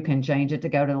 you can change it to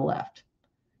go to the left.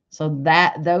 So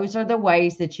those are the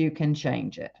ways that you can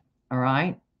change it. All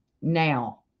right.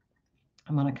 Now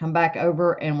I'm going to come back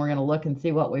over and we're going to look and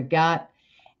see what we've got.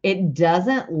 It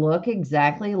doesn't look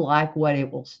exactly like what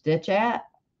it will stitch at,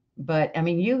 but I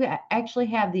mean, you actually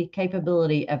have the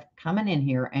capability of coming in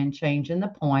here and changing the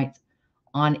points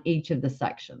on each of the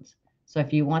sections. So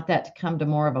if you want that to come to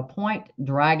more of a point,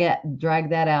 drag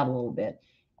that out a little bit.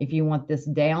 If you want this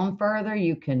down further,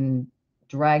 you can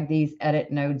drag these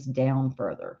edit nodes down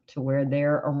further to where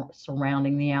they're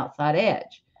surrounding the outside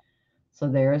edge. So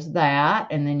there's that.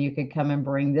 And then you could come and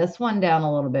bring this one down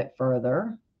a little bit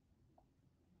further.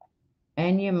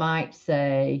 And you might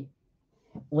say,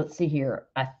 let's see here.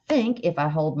 I think if I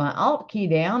hold my Alt key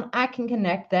down, I can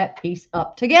connect that piece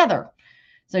up together.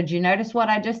 So did you notice what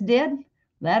I just did?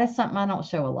 That is something I don't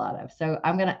show a lot of. So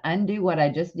I'm going to undo what I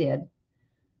just did.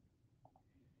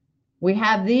 We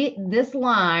have this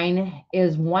line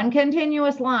is one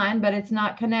continuous line, but it's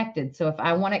not connected. So if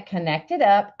I want it connected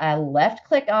up, I left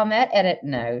click on that edit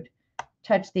node,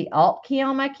 touch the Alt key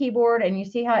on my keyboard, and you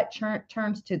see how it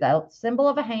turns to the symbol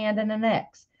of a hand and an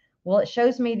X. Well, it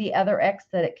shows me the other X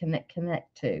that it can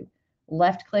connect to.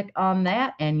 Left click on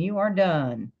that and you are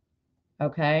done.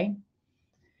 Okay.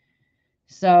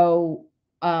 So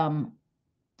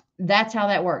that's how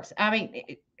that works. I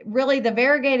mean, really the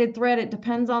variegated thread, it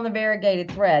depends on the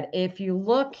variegated thread. If you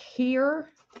look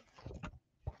here,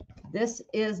 this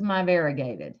is my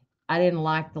variegated. I didn't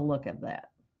like the look of that.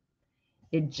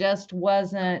 It just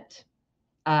wasn't,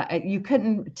 you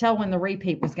couldn't tell when the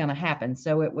repeat was going to happen.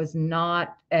 So it was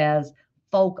not as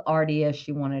folk arty as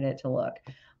she wanted it to look.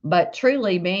 But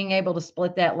truly being able to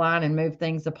split that line and move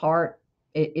things apart,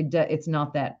 it's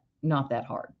not that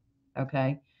hard.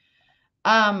 Okay.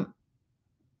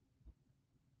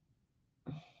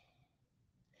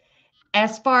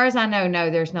 As far as I know, no,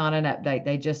 there's not an update.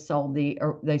 They just sold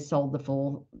the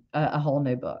full, a whole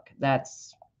new book.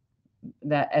 That's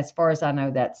that. As far as I know,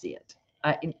 that's it.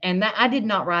 I did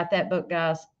not write that book,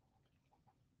 guys.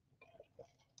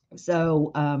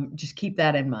 So just keep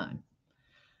that in mind.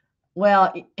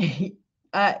 Well,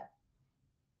 yeah,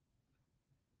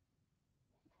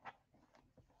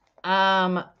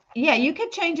 you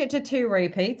could change it to 2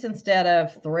 repeats instead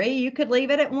of 3. You could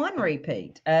leave it at 1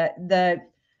 repeat.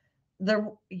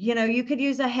 You could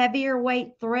use a heavier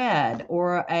weight thread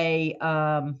or a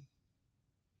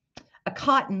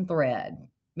cotton thread,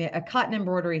 a cotton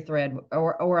embroidery thread,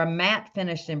 or a matte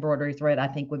finished embroidery thread. I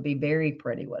think would be very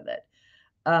pretty with it.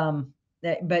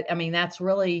 But I mean, that's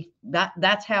really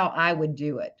that's how I would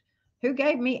do it. Who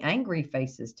gave me angry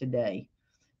faces today?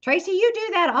 Tracy, you do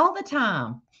that all the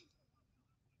time.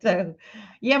 So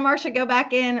yeah, Marcia, go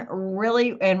back in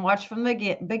really and watch from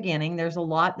the beginning. There's a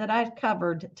lot that I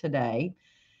covered today.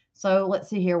 So let's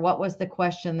see here. What was the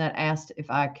question that asked if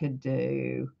I could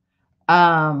do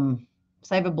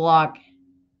save a block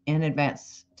in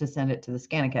advance to send it to the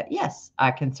ScanNCut? Yes,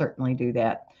 I can certainly do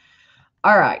that.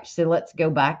 All right, so let's go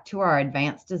back to our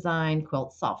advanced design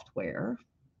quilt software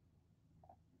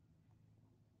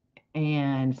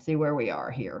and see where we are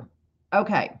here.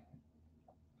 Okay.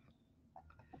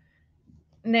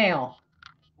 Now,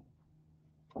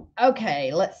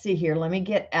 okay, let's see here. Let me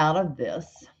get out of this.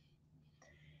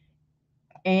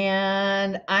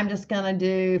 And I'm just going to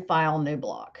do file new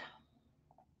block.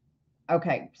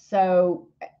 Okay, so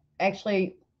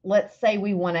actually, let's say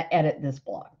we want to edit this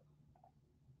block.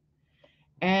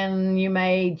 And you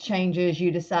made changes.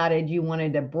 You decided you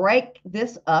wanted to break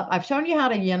this up. I've shown you how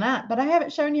to unite, but I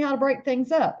haven't shown you how to break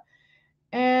things up.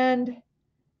 And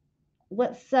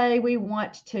let's say we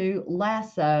want to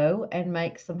lasso and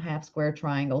make some half square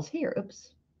triangles here.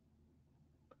 Oops.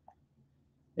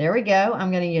 There we go.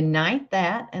 I'm going to unite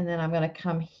that, and then I'm going to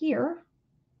come here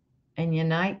and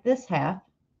unite this half.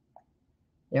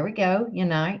 There we go,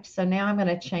 unite. So now I'm going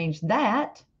to change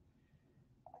that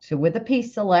to, with a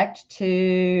piece select,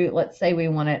 to, let's say we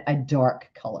want it a dark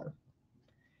color.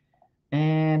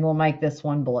 And we'll make this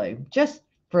one blue, just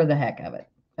for the heck of it.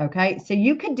 Okay, so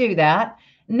you could do that.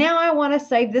 Now I want to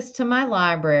save this to my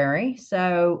library.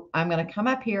 So I'm going to come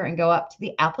up here and go up to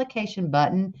the application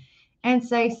button and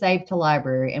say save to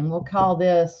library. And we'll call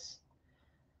this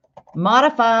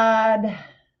modified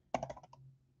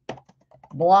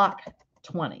block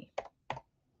 20.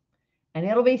 And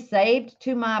it'll be saved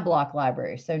to my block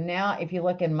library. So now if you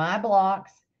look in my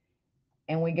blocks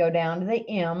and we go down to the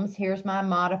M's, here's my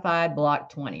modified block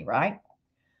 20, right?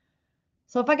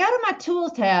 So if I go to my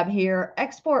tools tab here,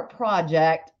 export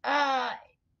project,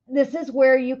 this is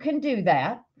where you can do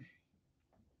that.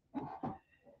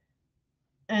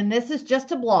 And this is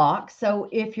just a block. So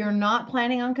if you're not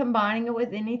planning on combining it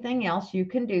with anything else, you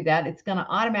can do that. It's going to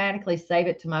automatically save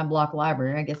it to my block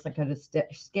library. I guess I could have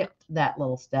skipped that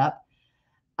little step.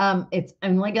 It's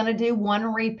only going to do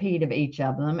one repeat of each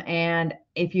of them. And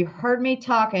if you heard me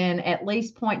talking, at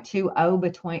least 0.20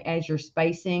 between as your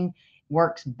spacing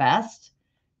works best.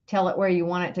 Tell it where you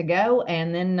want it to go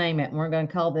and then name it. And we're going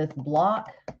to call this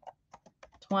block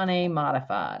 20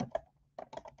 modified.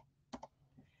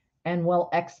 And we'll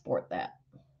export that.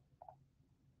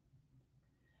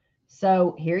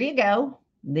 So here you go.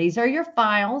 These are your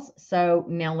files. So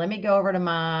now let me go over to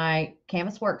my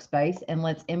Canvas workspace and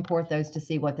let's import those to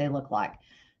see what they look like.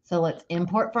 So let's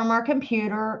import from our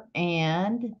computer,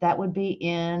 and that would be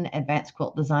in Advanced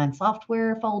Quilt Design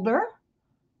Software folder.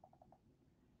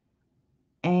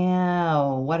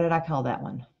 And what did I call that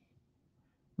one?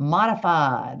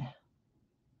 Modified.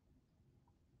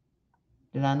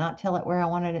 Did I not tell it where I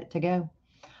wanted it to go?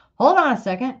 Hold on a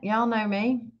second. Y'all know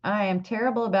me. I am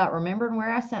terrible about remembering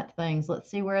where I sent things. Let's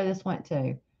see where this went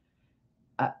to.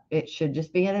 It should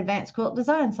just be an Advanced Quilt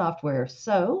Design Software.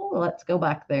 So let's go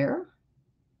back there.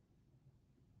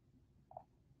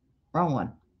 Wrong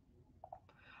one.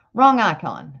 Wrong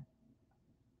icon.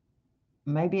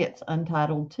 Maybe it's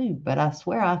untitled too, but I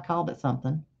swear I called it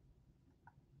something.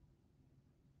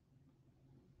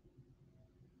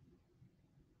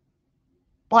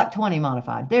 Block 20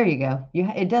 modified. There you go.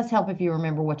 It does help if you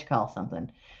remember what you call something.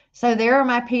 So there are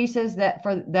my pieces that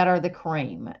are the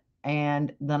cream.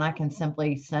 And then I can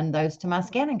simply send those to my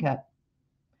ScanNCut.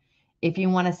 If you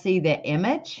want to see the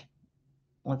image,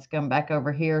 let's come back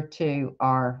over here to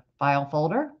our file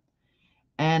folder.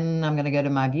 And I'm going to go to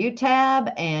my view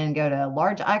tab and go to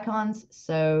large icons.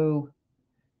 So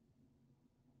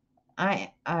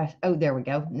oh, there we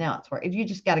go. Now it's working. You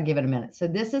just got to give it a minute. So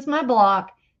this is my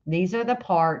block. These are the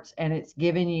parts, and it's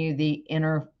giving you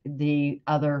the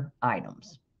other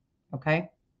items. Okay.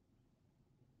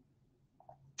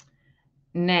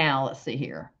 Now let's see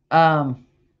here. Now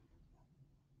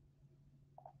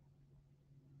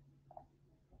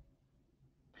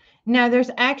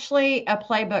there's actually a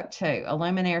playbook too, a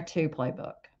Luminaire 2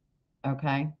 playbook.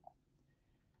 Okay.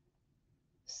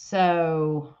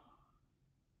 So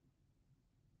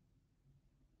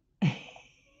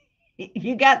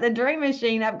you got the Dream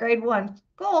Machine Upgrade 1.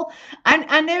 Cool.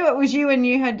 I knew it was you, and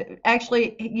you had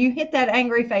actually, you hit that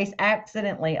angry face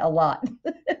accidentally a lot.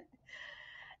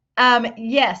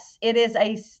 Yes, it is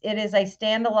a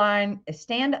standalone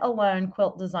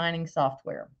quilt designing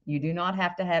software. You do not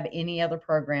have to have any other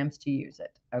programs to use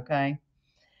it. Okay.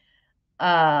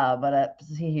 But let's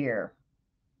see here.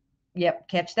 Yep,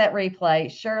 catch that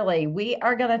replay. Shirley, we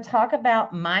are going to talk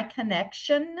about My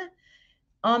Connection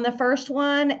on the first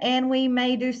one, and we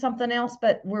may do something else,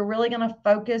 but we're really going to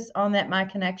focus on that My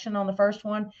Connection on the first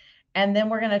one. And then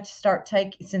we're going to start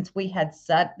taking, since we had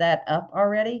set that up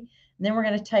already, then we're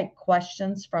going to take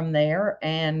questions from there,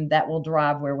 and that will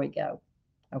drive where we go.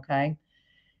 Okay.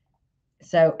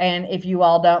 So, and if you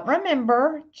all don't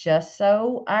remember, just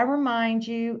so I remind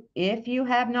you, if you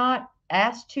have not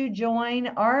asked to join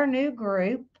our new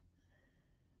group,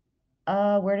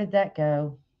 where did that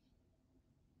go?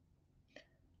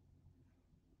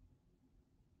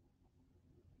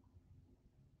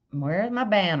 Where's my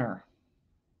banner?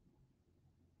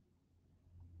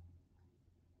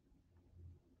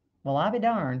 Well, I'll be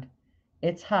darned.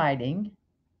 It's hiding.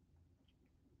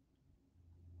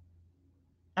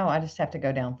 Oh, I just have to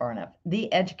go down far enough.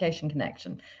 The Education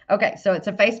Connection. Okay, so it's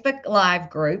a Facebook Live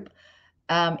group.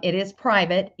 It is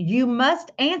private. You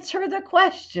must answer the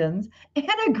questions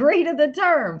and agree to the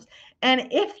terms. And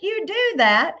if you do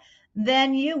that,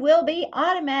 then you will be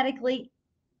automatically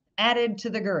added to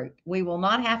the group. We will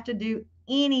not have to do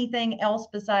anything else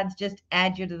besides just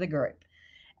add you to the group.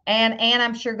 And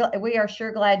I'm sure we are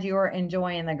sure glad you are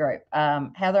enjoying the group.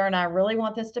 Heather and I really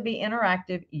want this to be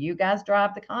interactive. You guys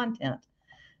drive the content.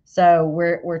 So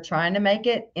we're trying to make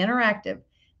it interactive.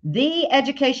 The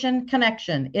Education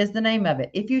Connection is the name of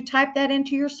it. If you type that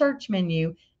into your search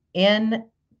menu in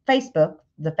Facebook,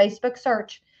 the Facebook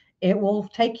search, it will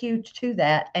take you to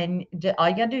that. And all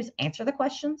you got to do is answer the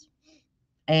questions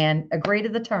and agree to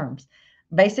the terms.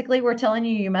 Basically, we're telling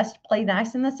you, you must play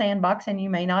nice in the sandbox and you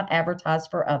may not advertise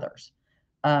for others,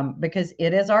 because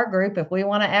it is our group. If we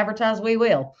want to advertise, we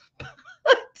will.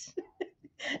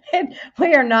 And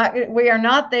we are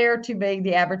not there to be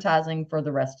the advertising for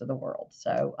the rest of the world.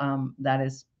 So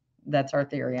that's our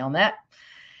theory on that.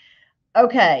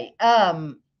 Okay.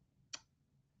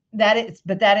 That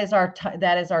is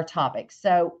our topic.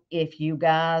 So if you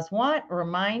guys want,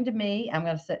 remind me, I'm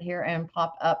going to sit here and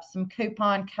pop up some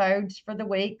coupon codes for the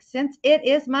week. Since it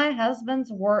is my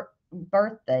husband's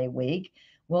birthday week,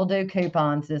 we'll do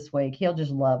coupons this week. He'll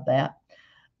just love that.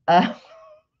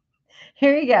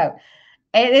 Here you go.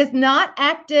 It is not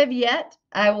active yet.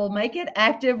 I will make it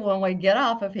active when we get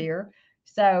off of here.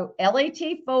 So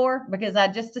LET4, because I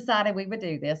just decided we would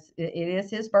do this. It is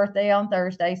his birthday on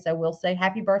Thursday, so we'll say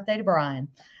happy birthday to Brian.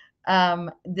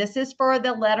 This is for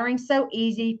the Lettering So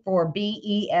Easy for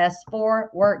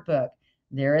BES4 workbook.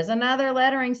 There is another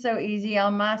Lettering So Easy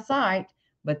on my site,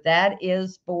 but that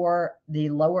is for the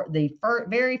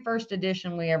very first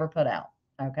edition we ever put out,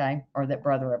 okay, or that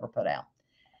brother ever put out.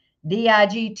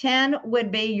 DIG 10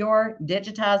 would be your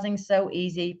Digitizing So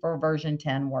Easy for version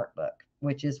 10 workbook,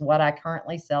 which is what I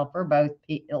currently sell for both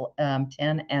 10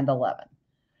 and 11.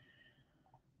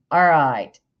 All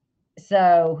right.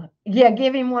 So, yeah,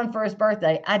 give him one for his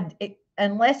birthday.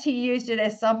 Unless he used it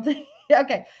as something.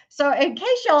 Okay. So, in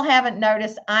case y'all haven't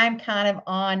noticed, I'm kind of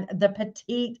on the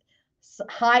petite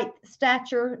height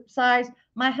stature size.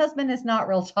 My husband is not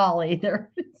real tall either.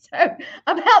 So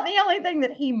about the only thing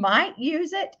that he might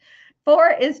use it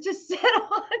for is to sit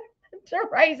on to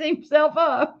raise himself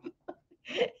up.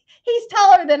 He's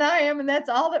taller than I am, and that's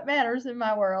all that matters in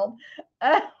my world.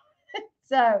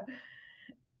 So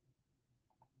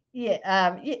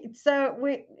yeah, so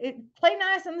play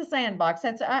nice in the sandbox.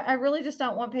 I really just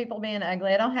don't want people being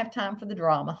ugly. I don't have time for the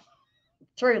drama.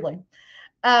 Truly.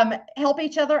 Help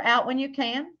each other out when you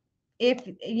can. If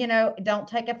don't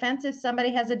take offense if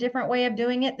somebody has a different way of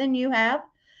doing it than you have.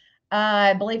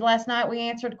 I believe last night we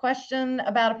answered a question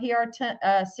about a PR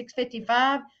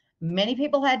 655. Many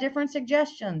people had different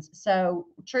suggestions. So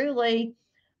truly,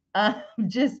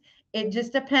 it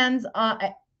just depends on.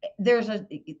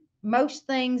 Most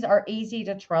things are easy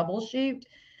to troubleshoot,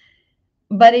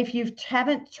 but if you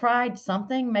haven't tried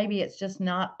something, maybe it's just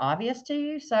not obvious to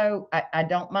you. So I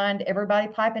don't mind everybody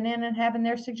piping in and having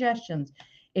their suggestions.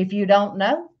 If you don't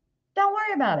know, don't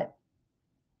worry about it.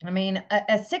 I mean,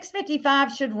 a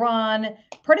 655 should run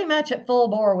pretty much at full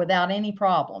bore without any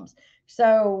problems.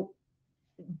 So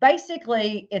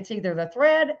basically, it's either the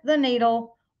thread, the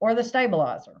needle, or the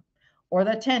stabilizer, or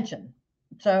the tension.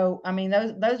 So, I mean,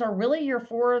 those are really your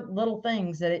four little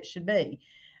things that it should be.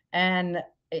 And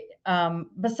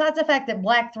besides the fact that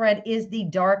black thread is the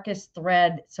darkest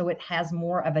thread, so it has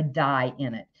more of a dye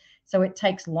in it. So it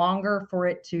takes longer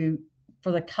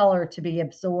for the color to be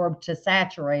absorbed to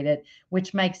saturate it,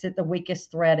 which makes it the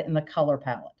weakest thread in the color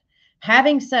palette.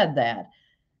 Having said that,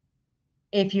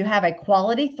 if you have a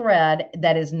quality thread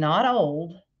that is not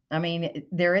old, I mean,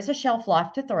 there is a shelf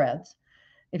life to threads.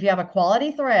 If you have a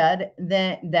quality thread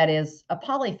that is a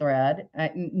poly thread,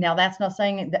 now that's not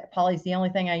saying that poly is the only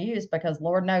thing I use, because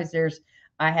Lord knows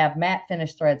I have matte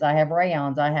finish threads, I have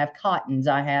rayons, I have cottons,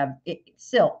 I have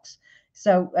silks.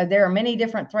 So there are many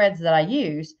different threads that I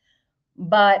use.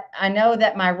 but I know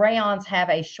that my rayons have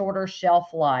a shorter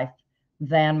shelf life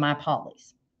than my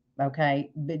polys. Okay.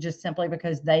 But just simply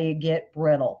because they get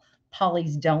brittle.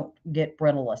 Polys don't get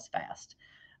brittle as fast.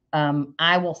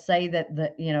 I will say that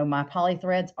my poly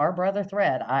threads are Brother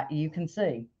Thread. You can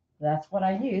see that's what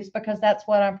I use because that's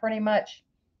what I'm pretty much,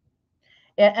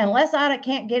 unless I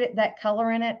can't get that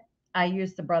color in it, I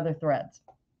use the Brother Threads.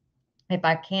 If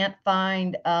I can't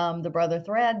find the Brother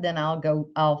Thread, then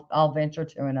I'll venture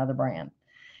to another brand.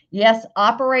 Yes,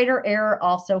 operator error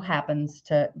also happens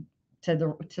to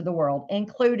the world,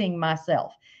 including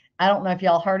myself. I don't know if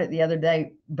y'all heard it the other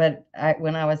day, but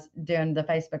when I was doing the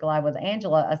Facebook Live with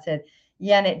Angela, I said,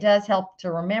 yeah, and it does help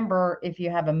to remember if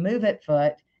you have a Move It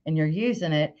foot and you're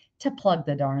using it to plug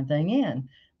the darn thing in,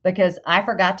 because I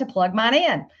forgot to plug mine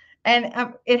in. And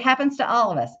it happens to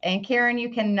all of us. And Karen, you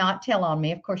cannot tell on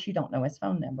me. Of course, you don't know his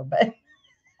phone number, but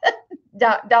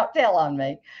don't tell on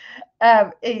me.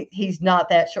 He's not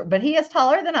that short, but he is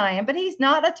taller than I am, but he's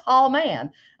not a tall man.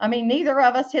 I mean, neither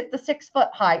of us hit the 6 foot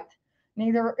height.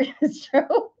 Neither is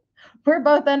true. We're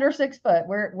both under 6 foot.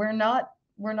 We're not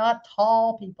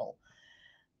tall people.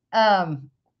 Um,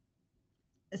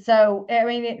 so I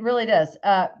mean, it really does.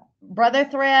 Brother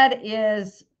Thread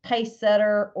is Pace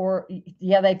Setter, or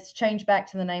yeah, they've changed back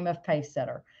to the name of Pace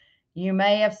Setter. You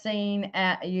may have seen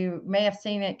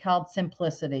it called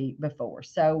Simplicity before.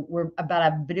 So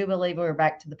I do believe we're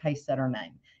back to the Pace Setter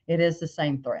name. It is the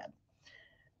same thread.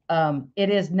 It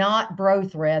is not Bro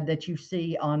Thread that you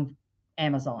see on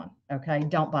Amazon. Okay,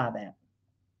 don't buy that.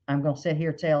 I'm going to sit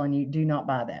here telling you, do not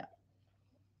buy that.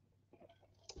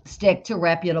 Stick to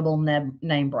reputable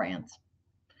name brands.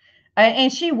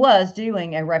 And she was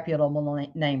doing a reputable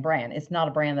name brand. It's not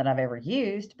a brand that I've ever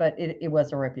used, but it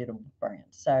was a reputable brand.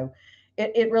 So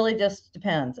it really just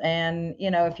depends. And,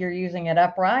 if you're using it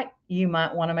upright, you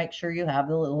might want to make sure you have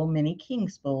the little mini king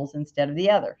spools instead of the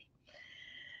others.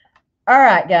 All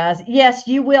right, guys. Yes,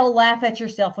 you will laugh at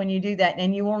yourself when you do that.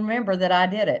 And you will remember that I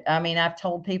did it. I mean, I've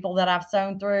told people that I've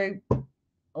sewn through.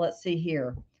 Let's see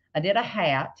here. I did a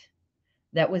hat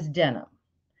that was denim.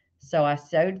 So I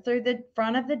sewed through the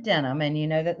front of the denim, and you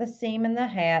know that the seam in the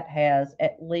hat has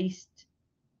at least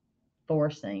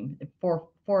four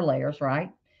layers,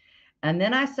 right? And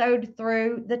then I sewed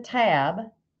through the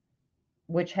tab,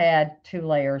 which had 2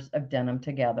 layers of denim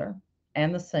together,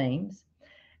 and the seams.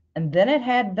 And then it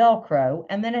had Velcro,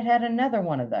 and then it had another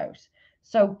one of those.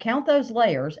 So count those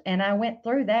layers, and I went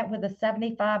through that with a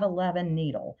 7511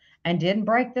 needle and didn't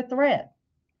break the thread.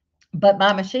 But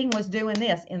my machine was doing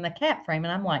this in the cap frame,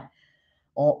 and I'm like,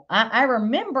 well, I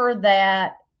remember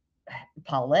that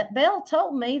Paulette Bell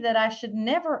told me that I should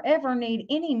never, ever need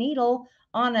any needle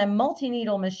on a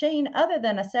multi-needle machine other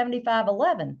than a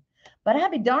 7511. But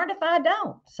I'd be darned if I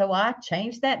don't. So I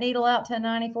changed that needle out to a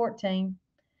 9014.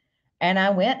 And I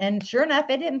went, and sure enough,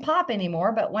 it didn't pop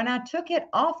anymore. But when I took it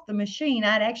off the machine,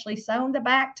 I'd actually sewn the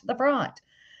back to the front.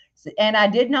 And I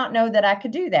did not know that I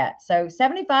could do that. So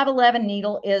 7511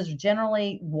 needle is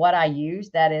generally what I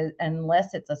use. That is,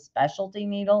 unless it's a specialty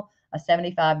needle, a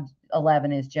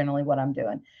 7511 is generally what I'm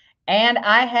doing. And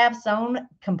I have sewn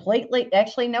completely.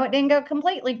 Actually, no, it didn't go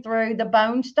completely through. The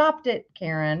bone stopped it,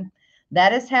 Karen.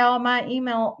 That is how my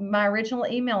original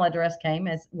email address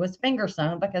was finger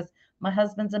sewn, because my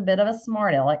husband's a bit of a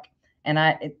smart aleck.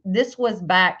 And this was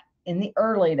back in the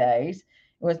early days.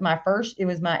 It was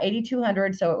my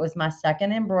 8200, so it was my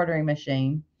second embroidery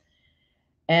machine.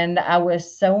 And I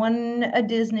was sewing a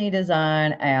Disney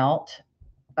design out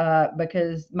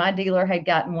because my dealer had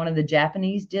gotten one of the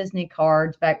Japanese Disney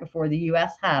cards back before the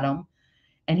U.S. had them,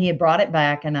 and he had brought it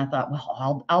back. And I thought,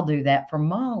 well, I'll do that for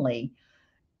Molly.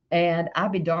 And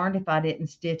I'd be darned if I didn't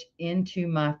stitch into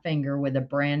my finger with a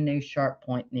brand new sharp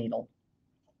point needle.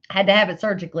 I had to have it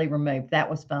surgically removed. That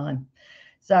was fun.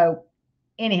 So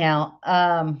anyhow,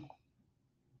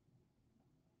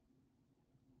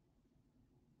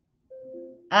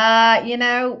 you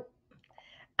know,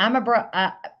 I'm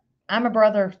a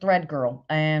brother thread girl,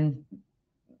 and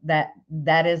that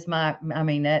is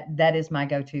that is my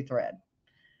go-to thread.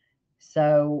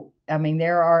 So, I mean,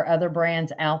 there are other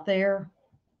brands out there,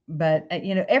 but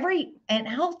and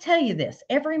I'll tell you this,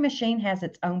 every machine has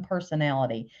its own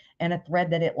personality and a thread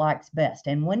that it likes best.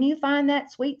 And when you find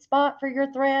that sweet spot for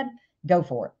your thread, go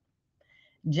for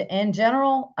it. In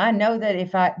general, I know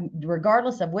that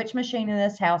regardless of which machine in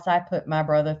this house I put my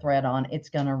brother thread on, it's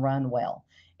going to run well,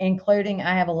 including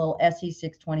I have a little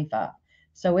SE625.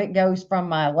 So it goes from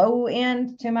my low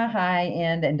end to my high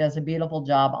end and does a beautiful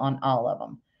job on all of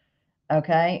them.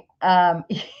 Okay.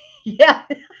 Yeah.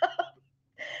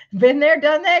 Been there,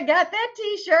 done that, got that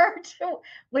t-shirt.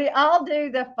 We all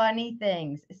do the funny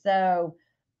things. So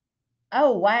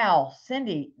Oh, wow,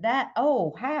 Cindy,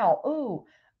 oh, how? Ooh,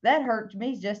 that hurts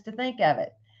me just to think of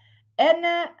it.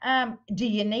 Edna, do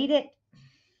you need it?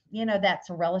 That's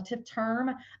a relative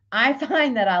term. I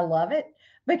find that I love it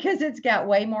because it's got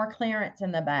way more clearance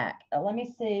in the back. Let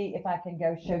me see if I can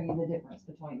go show you the difference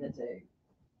between the two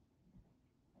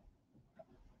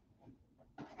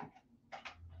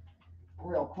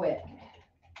real quick.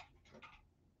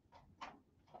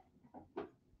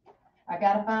 I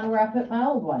got to find where I put my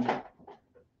old one.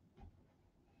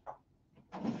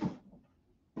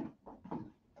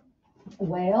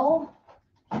 Well,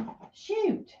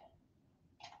 shoot.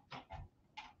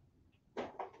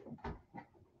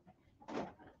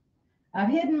 I've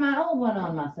hidden my old one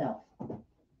on myself.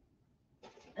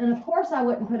 And of course I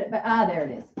wouldn't put it back. Ah, there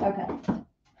it is. Okay.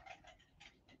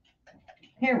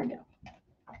 Here we go.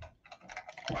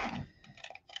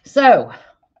 So,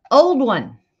 old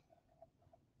one.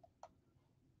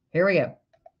 Here we go.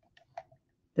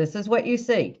 This is what you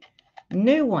see.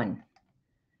 New one.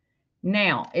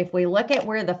 Now, if we look at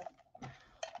where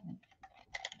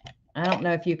I don't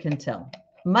know if you can tell,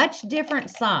 much different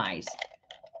size.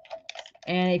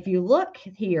 And if you look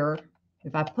here,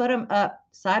 if I put them up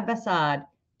side by side,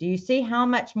 do you see how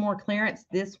much more clearance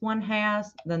this one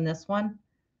has than this one?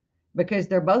 Because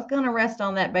they're both going to rest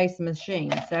on that base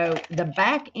machine. So the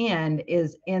back end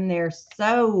is in there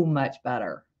so much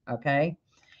better. Okay.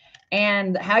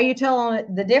 And how you tell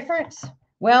the difference?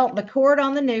 Well, the cord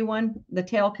on the new one, the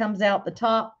tail comes out the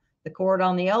top. The cord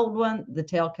on the old one, the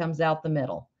tail comes out the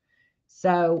middle.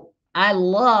 So I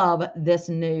love this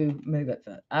new Move It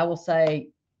Foot. I will say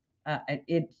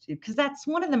because that's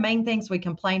one of the main things we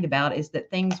complained about, is that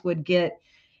things would get,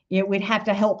 we'd have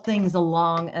to help things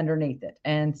along underneath it.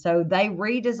 And so they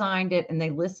redesigned it and they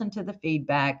listened to the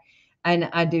feedback. And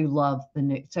I do love the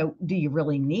new. So do you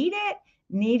really need it?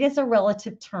 Need is a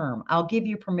relative term. I'll give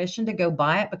you permission to go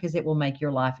buy it because it will make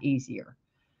your life easier.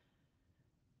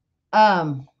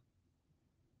 No,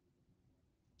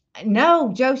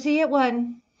 Josie, it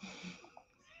wasn't.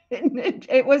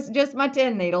 It was just my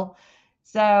 10 needle.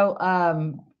 So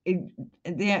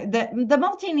the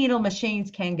multi-needle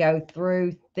machines can go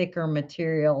through thicker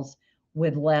materials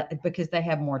with less because they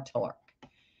have more torque.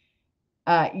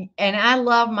 And I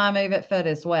love my Move It Foot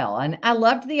as well. And I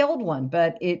loved the old one,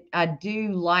 but I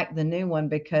do like the new one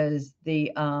because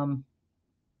just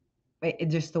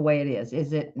the way it is.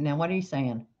 Is it now? What are you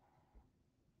saying?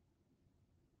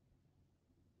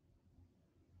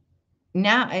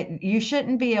 Now you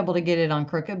shouldn't be able to get it on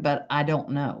crooked, but I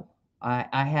don't know.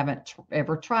 I haven't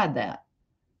ever tried that.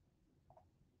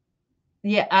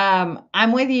 Yeah,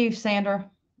 I'm with you, Sandra.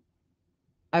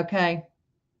 Okay.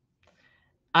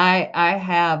 I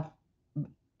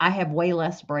have way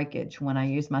less breakage when I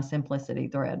use my Simplicity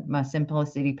thread, my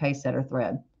Simplicity Pace Setter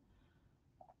thread.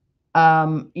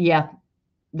 Yeah,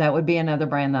 that would be another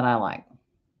brand that I like.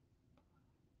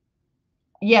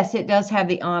 Yes, it does have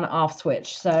the on-off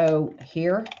switch. So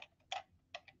here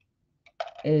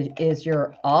is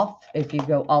your off. If you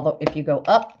go if you go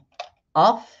up,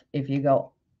 off. If you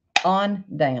go on,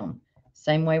 down.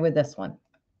 Same way with this one.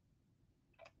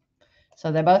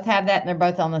 So they both have that, and they're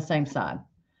both on the same side.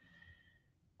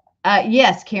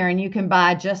 Yes, Karen, you can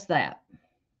buy just that.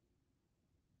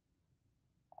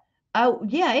 Oh,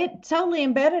 yeah, it's totally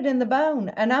embedded in the bone.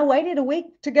 And I waited a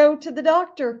week to go to the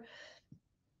doctor.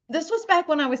 This was back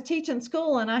when I was teaching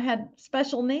school and I had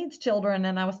special needs children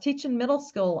and I was teaching middle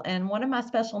school. And one of my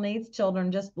special needs children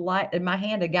just my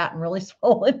hand had gotten really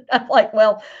swollen. I'm like,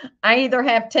 well, I either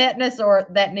have tetanus or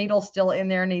that needle still in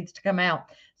there needs to come out.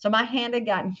 So my hand had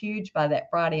gotten huge by that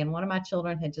Friday, and one of my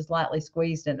children had just lightly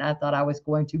squeezed it, and I thought I was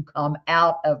going to come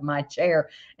out of my chair.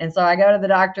 And so I go to the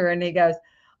doctor, and he goes,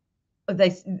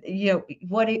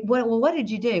 what did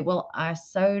you do? Well, I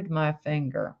sewed my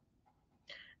finger.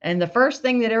 And the first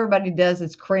thing that everybody does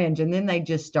is cringe, and then they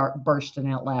just start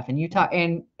bursting out laughing.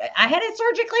 And I had it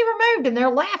surgically removed, and they're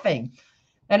laughing.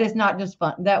 That is not just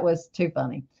fun. That was too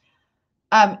funny.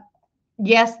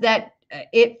 Yes, that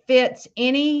it fits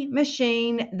any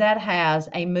machine that has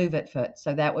a Move It Foot.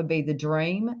 So that would be the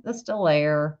Dream, the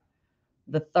Stellaire,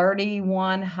 the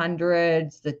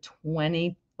 3100s, the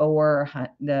 24,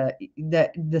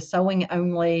 the sewing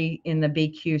only in the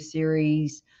BQ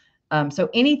series. So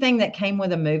anything that came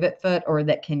with a Move It Foot or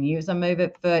that can use a Move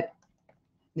It Foot,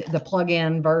 the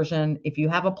plug-in version, if you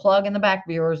have a plug in the back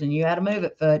of yours and you had a Move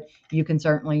It Foot, you can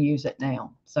certainly use it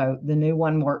now. So the new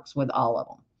one works with all of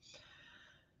them.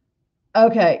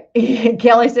 Okay.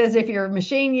 Kelly says, if your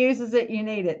machine uses it, you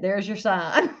need it. There's your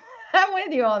sign. I'm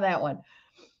with you on that one.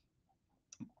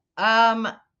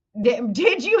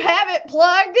 Did you have it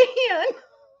plugged in?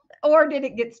 or did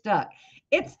it get stuck?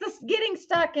 It's the getting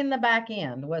stuck in the back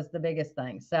end was the biggest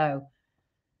thing. So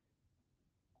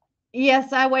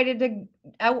yes, I waited to.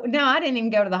 No, I didn't even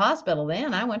go to the hospital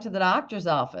then. I went to the doctor's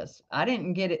office. I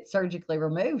didn't get it surgically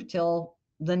removed till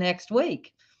the next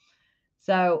week.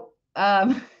 So,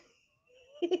 yeah,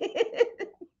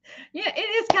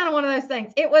 it is kind of one of those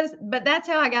things. It was, but that's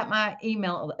how I got my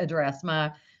email address.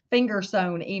 My finger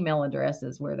sewn email address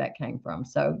is where that came from.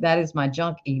 So that is my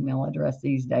junk email address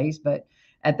these days. But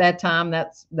at that time,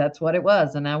 that's what it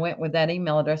was, and I went with that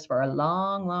email address for a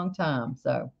long, long time.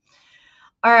 So.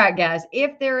 All right, guys,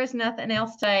 if there is nothing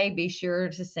else to say, be sure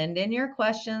to send in your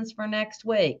questions for next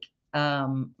week.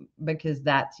 Because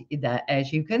that's that,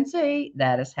 as you can see,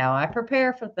 that is how I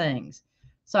prepare for things.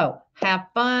 So have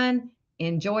fun,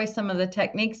 enjoy some of the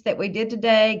techniques that we did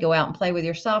today, go out and play with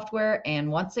your software. And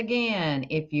once again,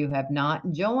 if you have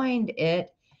not joined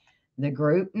it, the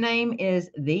group name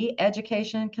is The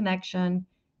Education Connection.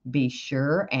 Be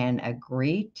sure and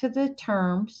agree to the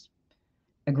terms,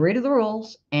 agree to the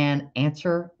rules, and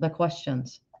answer the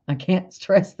questions. I can't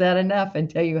stress that enough and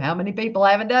tell you how many people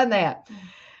haven't done that.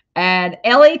 And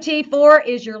LET4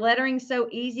 is your Lettering So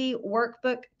Easy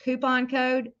workbook coupon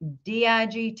code.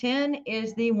 DIG10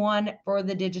 is the one for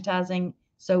the Digitizing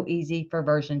So Easy for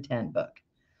version 10 book.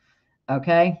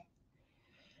 Okay.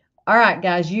 All right,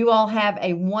 guys, you all have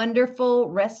a wonderful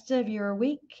rest of your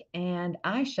week, and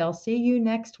I shall see you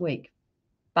next week.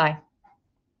 Bye.